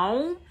husband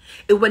home.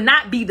 It will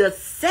not be the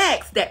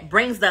sex that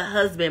brings the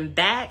husband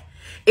back.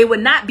 It will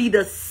not be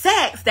the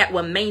sex that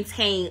will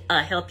maintain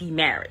a healthy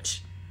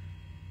marriage.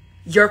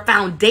 Your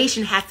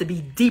foundation has to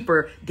be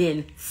deeper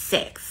than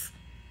sex.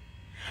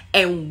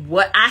 And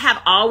what I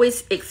have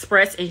always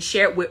expressed and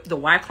shared with the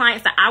wife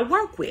clients that I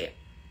work with,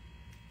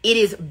 it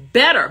is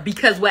better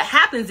because what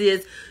happens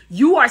is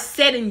you are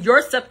setting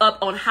yourself up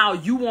on how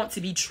you want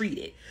to be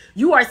treated.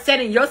 You are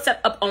setting yourself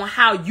up on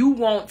how you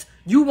want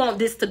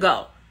this to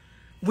go.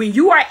 When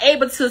you are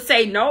able to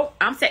say, no,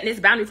 I'm setting this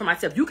boundary for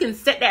myself. You can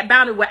set that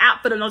boundary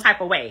without feeling no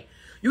type of way.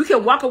 You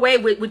can walk away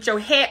with your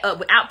head up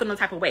without feeling no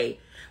type of way.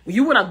 When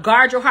you want to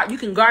guard your heart, you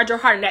can guard your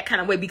heart in that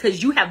kind of way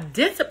because you have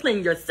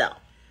disciplined yourself.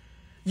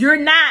 You're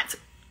not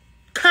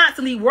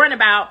constantly worrying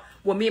about,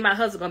 well, me and my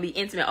husband are going to be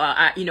intimate, or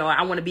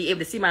I want to be able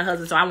to see my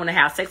husband, so I want to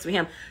have sex with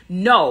him.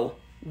 No,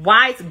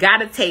 wives got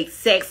to take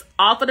sex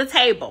off of the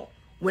table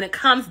when it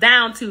comes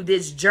down to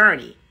this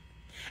journey.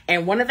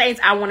 And one of the things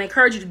I want to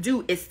encourage you to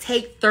do is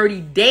take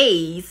 30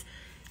 days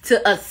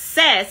to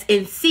assess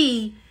and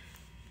see,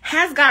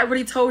 Has God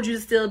really told you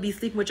to still be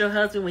sleeping with your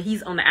husband when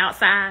he's on the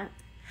outside?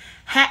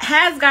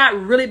 Has God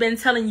really been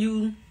telling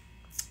you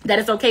that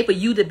it's okay for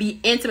you to be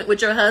intimate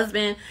with your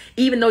husband,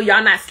 even though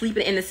y'all not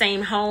sleeping in the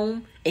same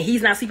home and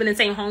he's not sleeping in the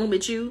same home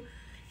with you?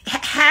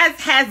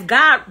 Has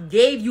God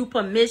gave you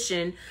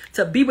permission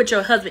to be with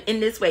your husband in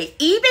this way,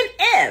 even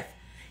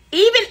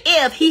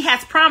if he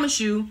has promised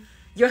you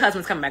your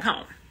husband's coming back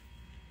home?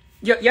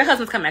 Your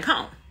husband's coming back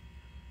home.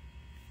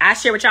 I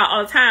share with y'all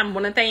all the time,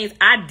 one of the things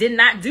I did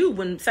not do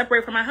when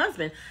separated from my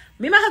husband,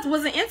 me and my husband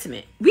wasn't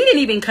intimate. We didn't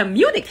even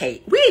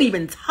communicate. We didn't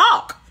even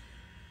talk.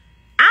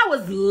 I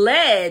was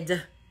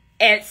led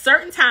at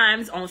certain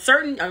times on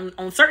certain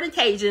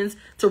occasions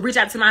to reach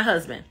out to my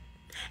husband.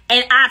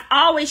 And I've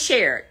always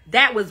shared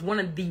that was one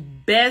of the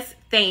best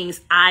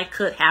things I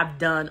could have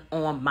done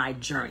on my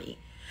journey.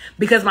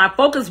 Because my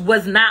focus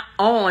was not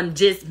on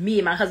just me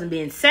and my husband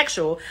being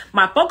sexual.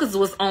 My focus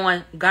was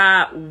on,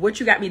 God, what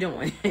you got me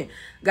doing?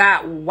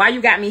 God, why you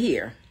got me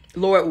here?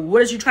 Lord,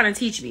 what is you trying to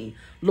teach me?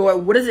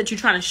 Lord, what is it you're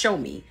trying to show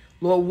me?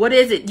 Lord, what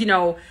is it?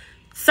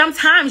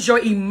 Sometimes your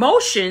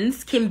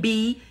emotions can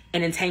be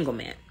an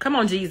entanglement. Come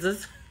on,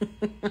 Jesus.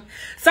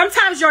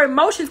 Sometimes your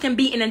emotions can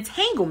be an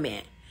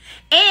entanglement.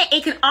 And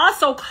it can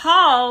also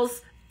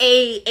cause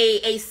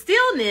a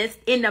stillness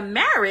in the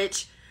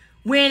marriage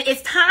when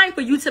it's time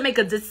for you to make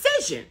a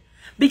decision.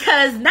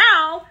 Because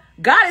now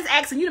God is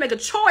asking you to make a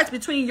choice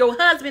between your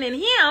husband and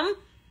him,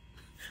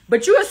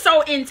 but you are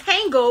so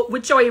entangled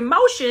with your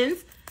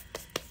emotions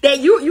that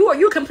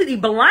you're completely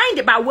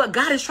blinded by what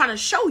God is trying to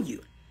show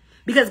you.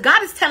 Because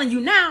God is telling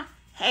you now,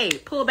 hey,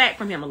 pull back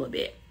from him a little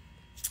bit.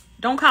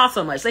 Don't call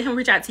so much. Let him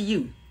reach out to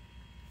you.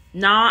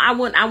 No, I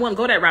wouldn't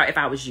go that route if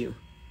I was you.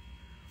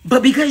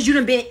 But because you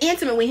done been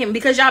intimate with him,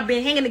 because y'all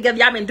been hanging together,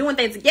 y'all been doing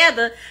things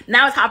together,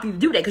 now it's hard for you to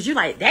do that. Because you're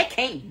like, that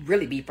can't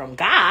really be from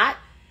God.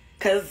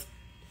 Because,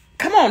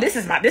 come on, this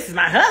is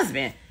my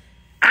husband.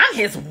 I'm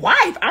his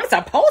wife. I'm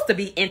supposed to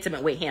be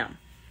intimate with him.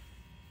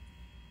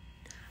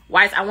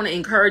 Wives, I want to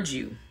encourage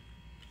you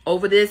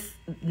over this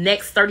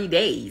next 30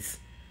 days.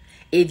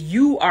 If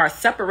you are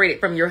separated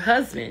from your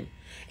husband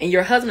and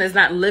your husband is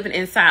not living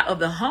inside of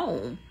the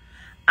home,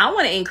 I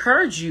want to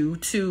encourage you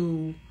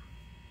to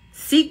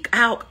seek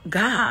out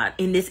God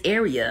in this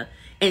area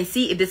and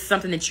see if this is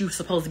something that you're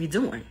supposed to be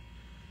doing.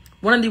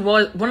 One of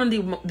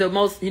the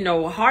most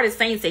hardest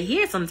things to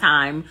hear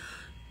sometimes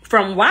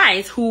from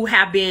wives who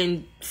have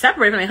been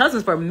separated from their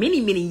husbands for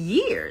many, many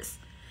years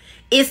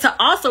is to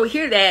also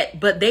hear that,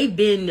 but they've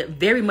been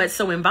very much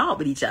so involved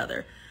with each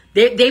other.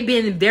 They've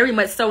been very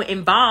much so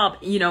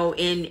involved,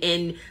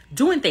 in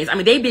doing things. I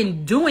mean, they've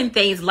been doing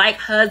things like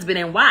husband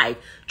and wife,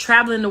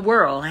 traveling the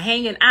world,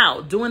 hanging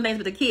out, doing things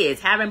with the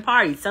kids, having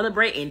parties,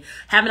 celebrating,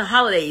 having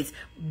holidays,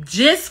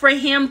 just for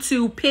him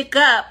to pick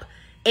up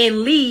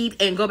and leave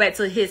and go back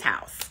to his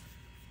house.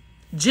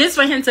 Just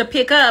for him to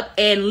pick up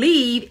and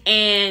leave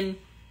and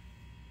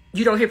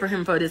you don't hear from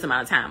him for this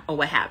amount of time or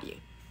what have you,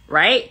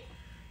 right?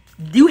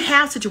 You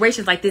have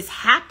situations like this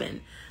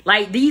happen.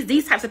 Like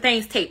these types of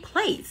things take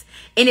place.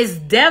 And it's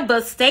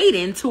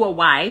devastating to a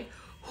wife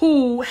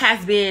who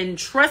has been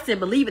trusting,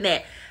 believing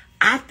that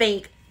I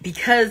think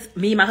because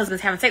me and my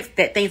husband's having sex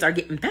that things are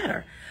getting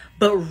better.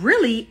 But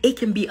really, it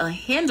can be a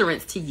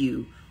hindrance to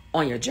you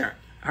on your journey.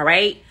 All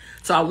right.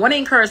 So I want to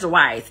encourage the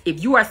wives.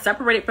 If you are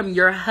separated from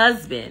your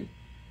husband,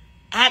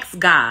 ask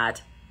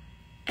God,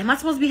 am I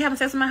supposed to be having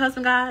sex with my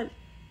husband, God?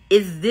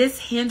 Is this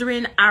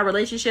hindering our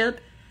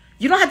relationship?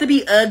 You don't have to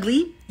be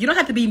ugly. You don't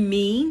have to be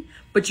mean,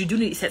 but you do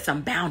need to set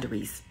some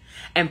boundaries.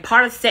 And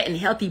part of setting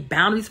healthy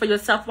boundaries for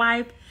yourself,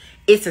 wife,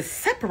 is to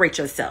separate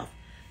yourself.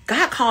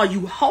 God called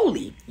you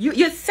holy.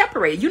 You're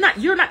separated.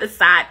 You're not the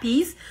side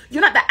piece.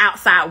 You're not the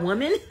outside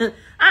woman.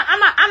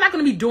 I'm not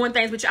going to be doing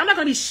things with you. I'm not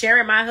going to be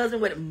sharing my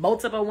husband with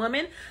multiple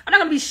women. I'm not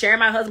going to be sharing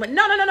my husband.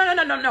 No.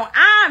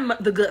 I'm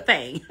the good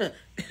thing.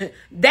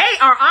 They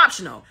are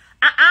optional.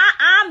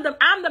 I'm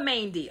the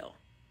main deal.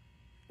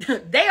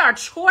 They are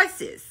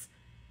choices.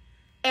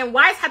 And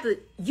wives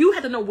you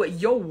have to know what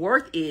your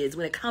worth is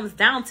when it comes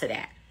down to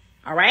that.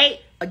 All right.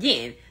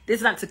 Again, this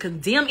is not to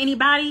condemn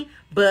anybody,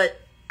 but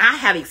I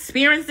have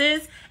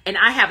experiences, and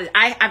I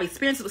have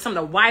experiences with some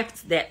of the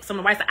wives that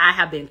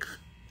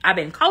I've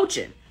been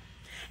coaching.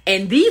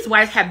 And these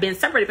wives have been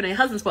separated from their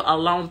husbands for a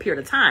long period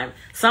of time,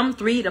 some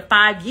 3 to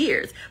 5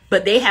 years,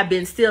 but they have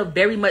been still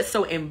very much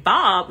so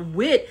involved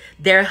with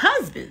their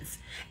husbands.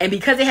 And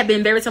because they have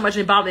been very so much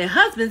involved with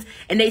their husbands,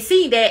 and they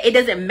see that it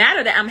doesn't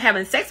matter that I'm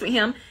having sex with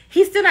him,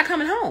 he's still not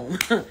coming home.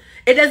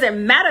 It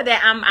doesn't matter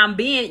that I'm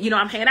being,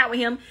 I'm hanging out with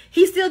him.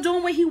 He's still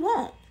doing what he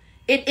wants.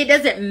 It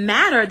doesn't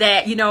matter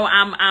that,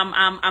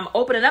 I'm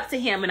opening up to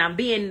him and I'm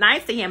being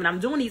nice to him and I'm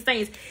doing these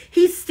things.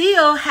 He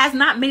still has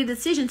not made a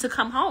decision to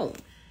come home.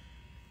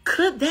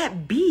 Could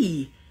that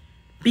be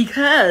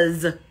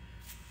because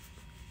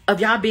of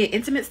y'all being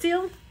intimate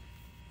still?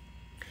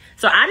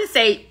 So I just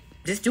say,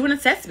 just do an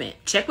assessment.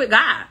 Check with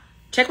God.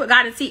 Check with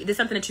God and see if there's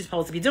something that you're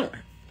supposed to be doing,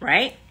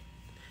 right?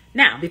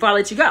 Now, before I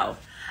let you go,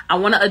 I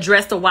want to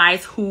address the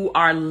wives who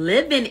are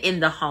living in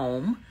the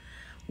home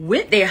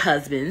with their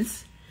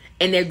husbands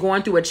and they're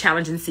going through a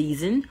challenging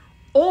season,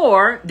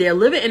 or they're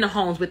living in the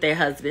homes with their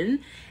husband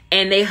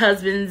and their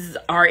husbands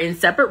are in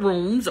separate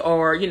rooms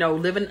or,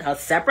 living a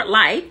separate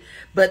life,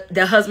 but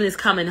the husband is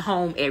coming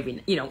home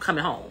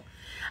coming home.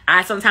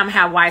 I sometimes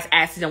have wives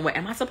ask them, well,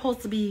 am I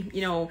supposed to be,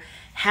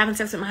 having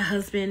sex with my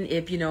husband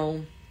if,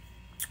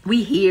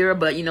 we hear,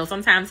 but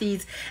sometimes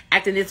he's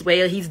acting this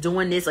way, or he's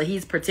doing this, or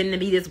he's pretending to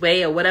be this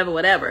way, or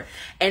whatever.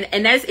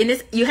 And that's in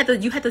this, you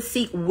have to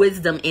seek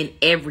wisdom in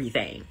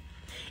everything.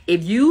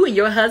 If you and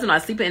your husband are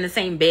sleeping in the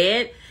same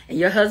bed, and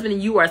your husband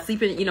and you are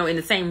sleeping, in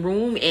the same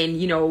room,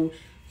 and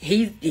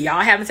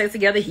y'all having sex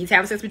together, he's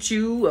having sex with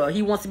you, or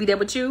he wants to be there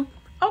with you,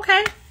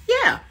 okay,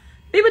 yeah,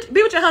 be with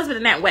your husband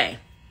in that way.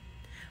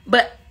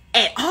 But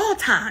at all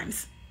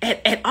times,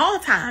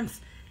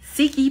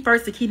 seek ye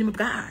first the kingdom of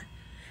God.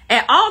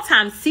 At all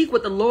times, seek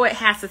what the Lord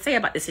has to say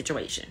about this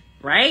situation,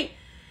 right?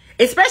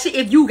 Especially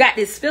if you got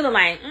this feeling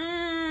like,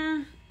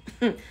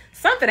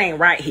 something ain't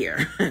right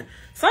here.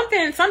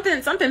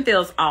 something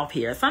feels off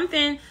here.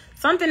 Something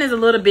is a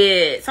little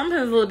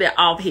bit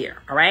off here,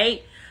 all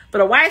right? For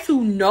the wives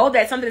who know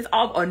that something is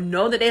off or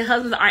know that their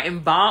husbands are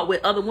involved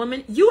with other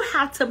women, you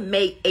have to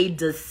make a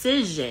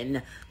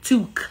decision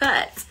to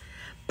cut.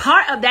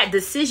 Part of that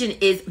decision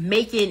is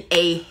making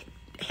a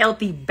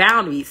healthy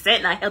boundary,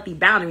 setting a healthy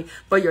boundary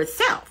for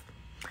yourself.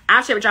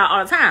 I share with y'all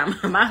all the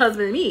time. My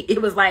husband and me,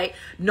 it was like,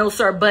 no,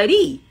 sir,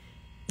 buddy.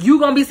 You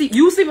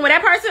sleeping with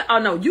that person? Oh,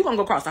 no, you gonna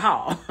go across the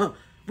hall.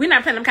 We're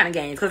not playing them kind of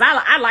games because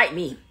I like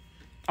me.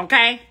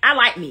 Okay? I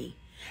like me.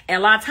 And a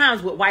lot of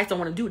times what wives don't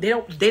want to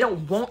do, they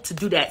don't want to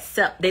do that.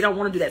 They don't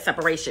want to do that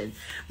separation.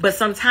 But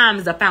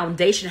sometimes the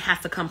foundation has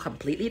to come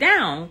completely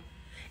down.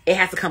 It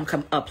has to come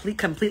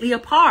completely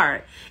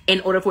apart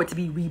in order for it to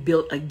be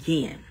rebuilt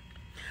again.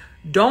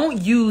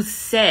 Don't use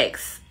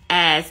sex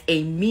as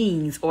a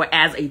means or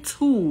as a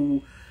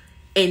tool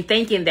in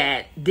thinking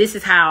that this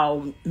is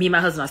how me and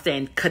my husband are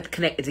staying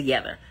connected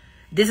together.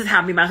 This is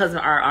how me and my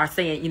husband are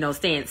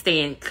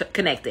staying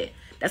connected.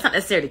 That's not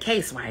necessarily the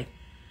case, right?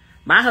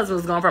 My husband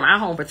was gone from our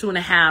home for two and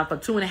a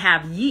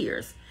half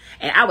years.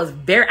 And I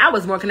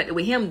was more connected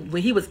with him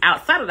when he was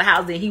outside of the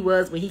house than he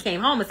was when he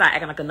came home and started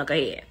acting like a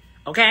knucklehead.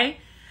 Okay?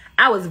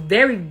 I was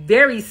very,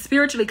 very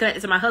spiritually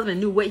connected to my husband and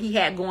knew what he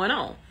had going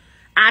on.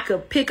 I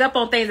could pick up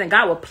on things and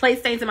God would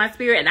place things in my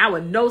spirit and I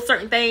would know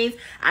certain things.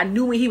 I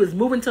knew when he was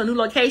moving to a new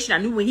location. I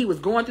knew when he was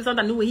going through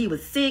something. I knew when he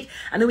was sick.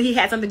 I knew when he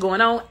had something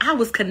going on. I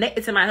was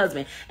connected to my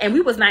husband and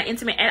we was not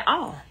intimate at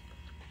all.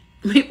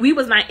 We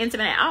was not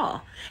intimate at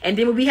all. And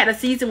then when we had a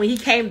season when he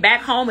came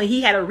back home and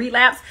he had a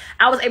relapse,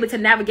 I was able to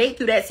navigate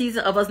through that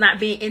season of us not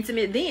being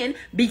intimate then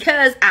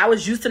because I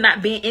was used to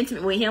not being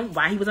intimate with him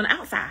while he was on the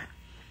outside.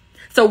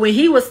 So when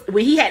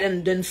he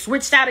had then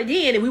switched out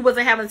again and we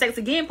wasn't having sex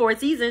again for a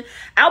season,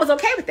 I was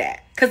okay with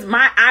that because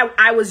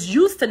I was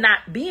used to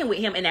not being with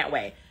him in that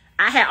way.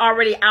 I had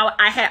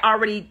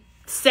already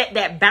set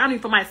that boundary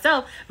for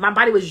myself. My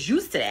body was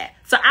used to that,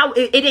 so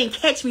it didn't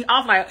catch me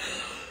off like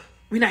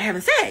we're not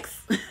having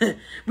sex,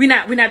 we're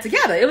not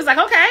together. It was like,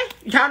 okay,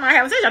 y'all not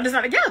having sex, y'all just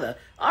not together.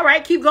 All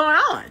right, keep going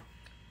on.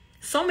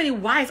 So many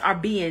wives are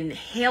being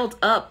held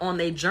up on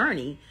their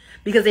journey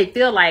because they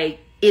feel like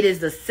it is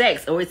the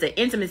sex or it's the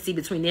intimacy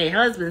between their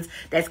husbands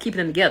that's keeping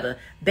them together.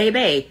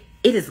 Baby,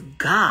 it is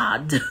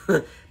God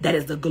that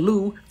is the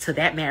glue to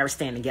that marriage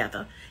staying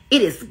together.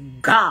 It is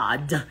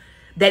God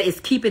that is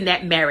keeping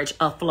that marriage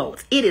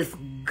afloat. It is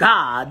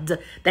God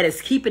that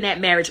is keeping that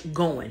marriage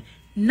going.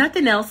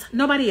 Nothing else,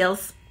 nobody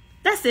else.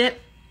 That's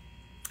it.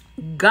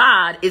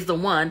 God is the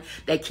one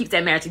that keeps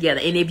that marriage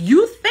together. And if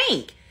you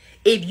think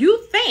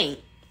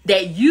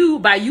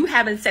that by you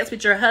having sex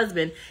with your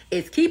husband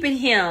is keeping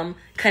him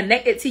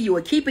connected to you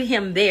or keeping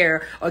him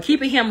there or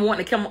keeping him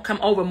wanting to come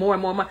over more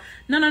and more.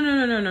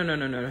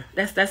 No.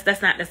 That's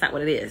not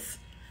what it is.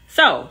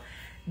 So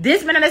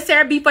this may not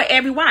necessarily be for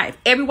every wife.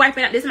 Every wife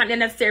this might not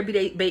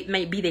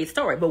necessarily be their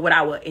story. But what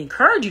I would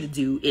encourage you to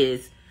do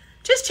is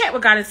just chat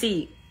with God and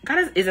see,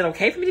 God, is it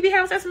okay for me to be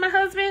having sex with my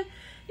husband?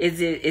 Is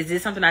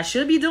this something I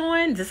should be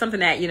doing? Is this something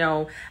that,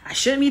 I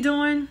shouldn't be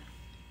doing?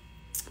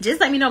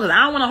 Just let me know because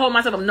I don't want to hold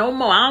myself up no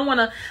more. I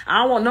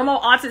don't want no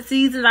more alternate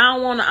seasons. I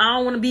don't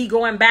want to be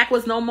going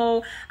backwards no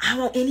more. I don't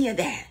want any of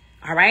that.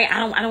 All right. I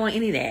don't want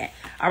any of that.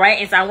 All right.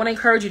 And so I want to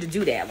encourage you to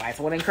do that. Right.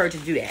 So I want to encourage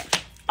you to do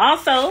that.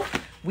 Also,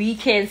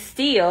 there's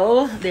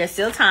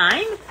still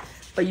time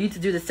for you to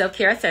do the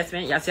self-care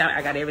assessment. Y'all see,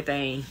 I got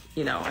everything,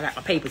 I got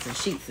my papers and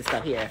sheets and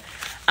stuff here.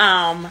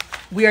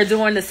 We are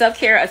doing the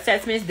self-care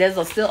assessments. Those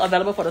are still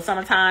available for the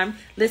summertime.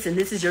 Listen,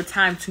 this is your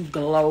time to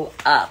glow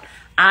up.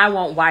 I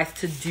want wives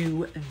to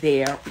do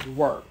their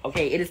work.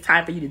 Okay, it is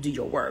time for you to do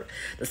your work.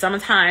 The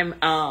summertime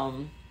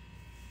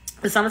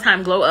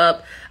glow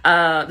up,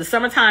 the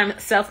summertime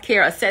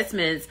self-care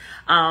assessments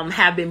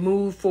have been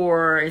moved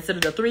for, instead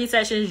of the 3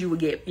 sessions, you would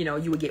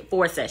get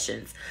 4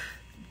 sessions.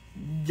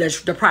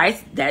 the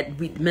price that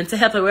mental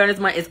health awareness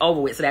month is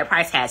over with. So that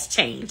price has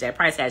changed.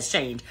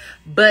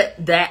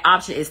 But that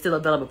option is still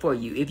available for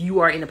you. If you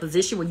are in a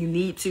position where you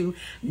need to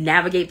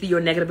navigate through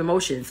your negative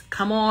emotions,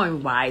 come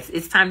on, Wise.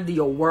 It's time to do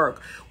your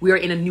work. We are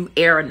in a new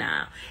era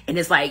now. And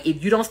it's like,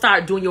 if you don't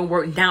start doing your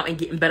work now and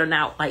getting better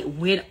now, like,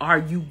 when are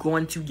you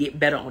going to get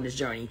better on this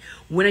journey?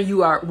 When are you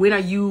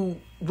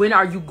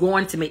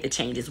going to make the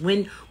changes?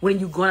 When are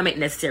you going to make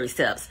necessary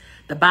steps?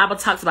 The Bible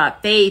talks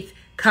about faith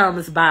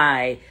comes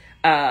by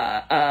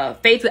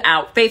faith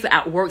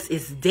without works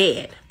is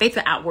dead. Faith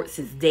without works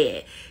is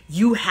dead.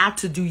 You have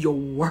to do your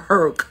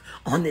work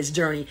on this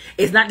journey.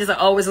 It's not just like,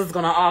 oh, it's just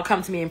gonna all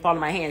come to me and fall in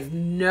my hands.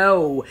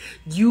 No,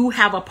 you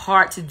have a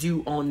part to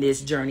do on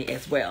this journey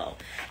as well.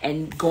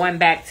 And going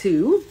back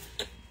to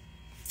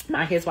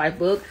my His Wife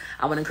book,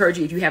 I want to encourage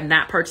you, if you have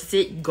not purchased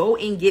it, go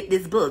and get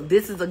this book.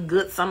 This is a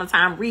good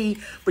summertime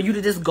read for you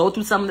to just go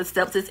through some of the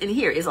steps that's in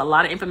here. It's a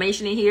lot of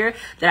information in here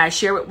that I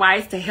share with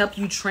wives to help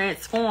you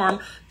transform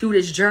through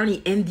this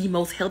journey in the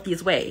most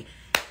healthiest way.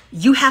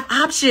 You have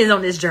options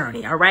on this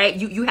journey, all right?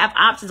 You have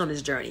options on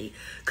this journey.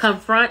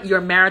 Confront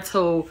your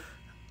marital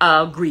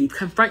grief.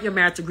 Confront your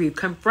marital grief.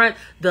 Confront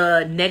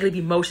the negative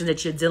emotions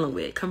that you're dealing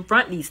with.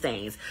 Confront these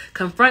things.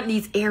 Confront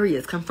these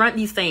areas. Confront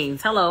these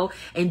things. Hello.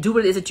 And do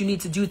what it is that you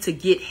need to do to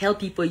get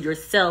healthy for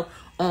yourself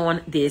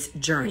on this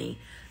journey.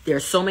 There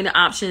are so many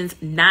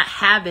options. Not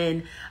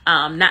having,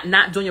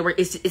 not doing your work.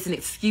 It's an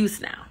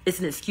excuse now. It's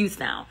an excuse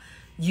now.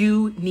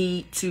 You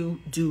need to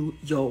do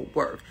your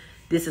work.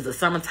 This is a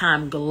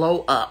summertime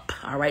glow up.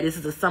 All right. This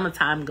is a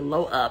summertime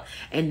glow up.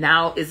 And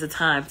now is the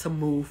time to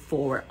move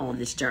forward on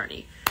this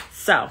journey.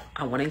 So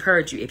I want to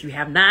encourage you, if you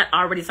have not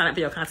already signed up for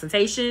your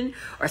consultation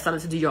or signed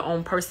up to do your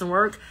own personal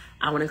work,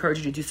 I want to encourage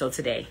you to do so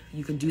today.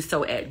 You can do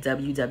so at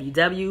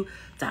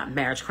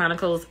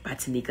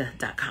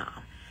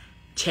www.marriagechroniclesbytanika.com.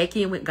 Check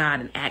in with God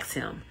and ask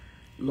him,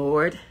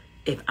 Lord,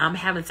 if I'm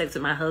having sex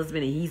with my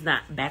husband and he's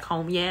not back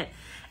home yet,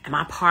 am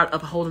I part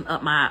of holding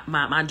up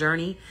my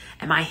journey?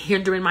 Am I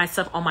hindering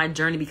myself on my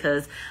journey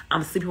because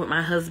I'm sleeping with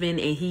my husband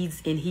and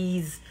he's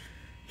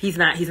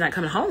not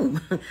coming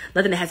home?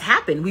 Nothing has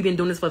happened. We've been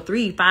doing this for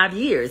 3-5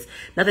 years.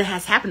 Nothing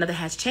has happened. Nothing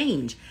has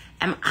changed.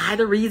 Am I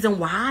the reason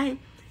why?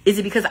 Is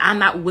it because I'm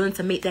not willing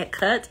to make that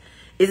cut?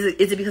 Is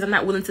it because I'm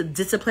not willing to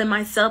discipline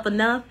myself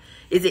enough?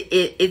 Is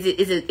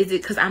it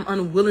because I'm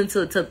unwilling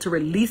to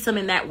release him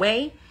in that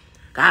way?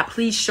 God,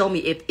 please show me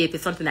if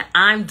it's something that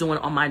I'm doing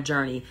on my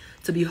journey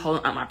to be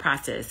holding up my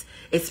process,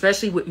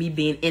 especially with me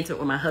being intimate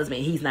with my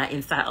husband. He's not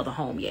inside of the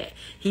home yet.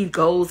 He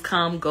goes,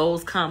 come,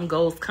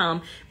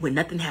 when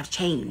nothing has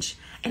changed.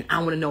 And I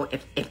want to know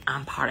if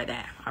I'm part of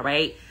that. All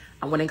right.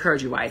 I want to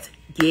encourage you guys,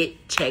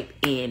 get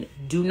checked in.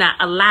 Do not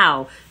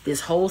allow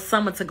this whole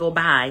summer to go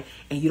by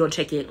and you don't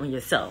check in on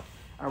yourself.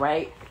 All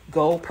right.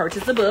 Go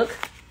purchase the book.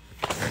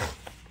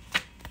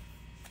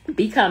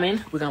 Be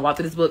coming. We're going to walk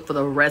through this book for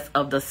the rest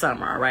of the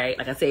summer, all right?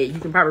 Like I said, you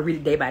can probably read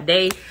it day by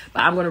day,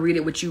 but I'm going to read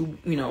it with you,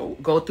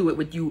 go through it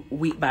with you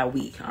week by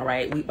week, all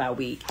right? Week by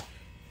week.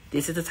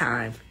 This is the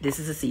time. This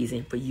is the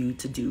season for you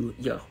to do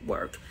your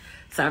work.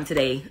 Sign up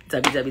today,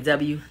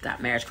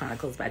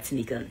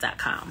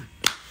 www.marriagechroniclesbytanika.com.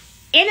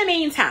 In the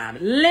meantime,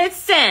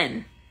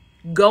 listen.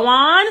 Go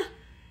on.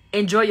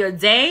 Enjoy your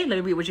day. Let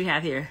me read what you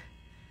have here.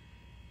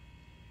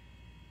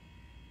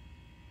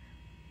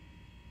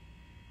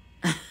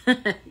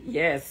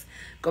 Yes.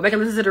 Go back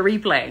and listen to the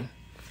replay.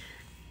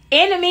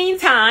 In the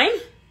meantime,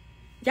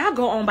 y'all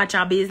go on about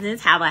y'all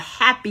business. Have a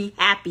happy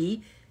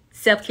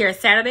self-care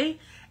Saturday.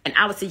 And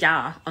I will see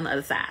y'all on the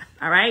other side.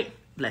 All right?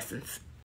 Blessings.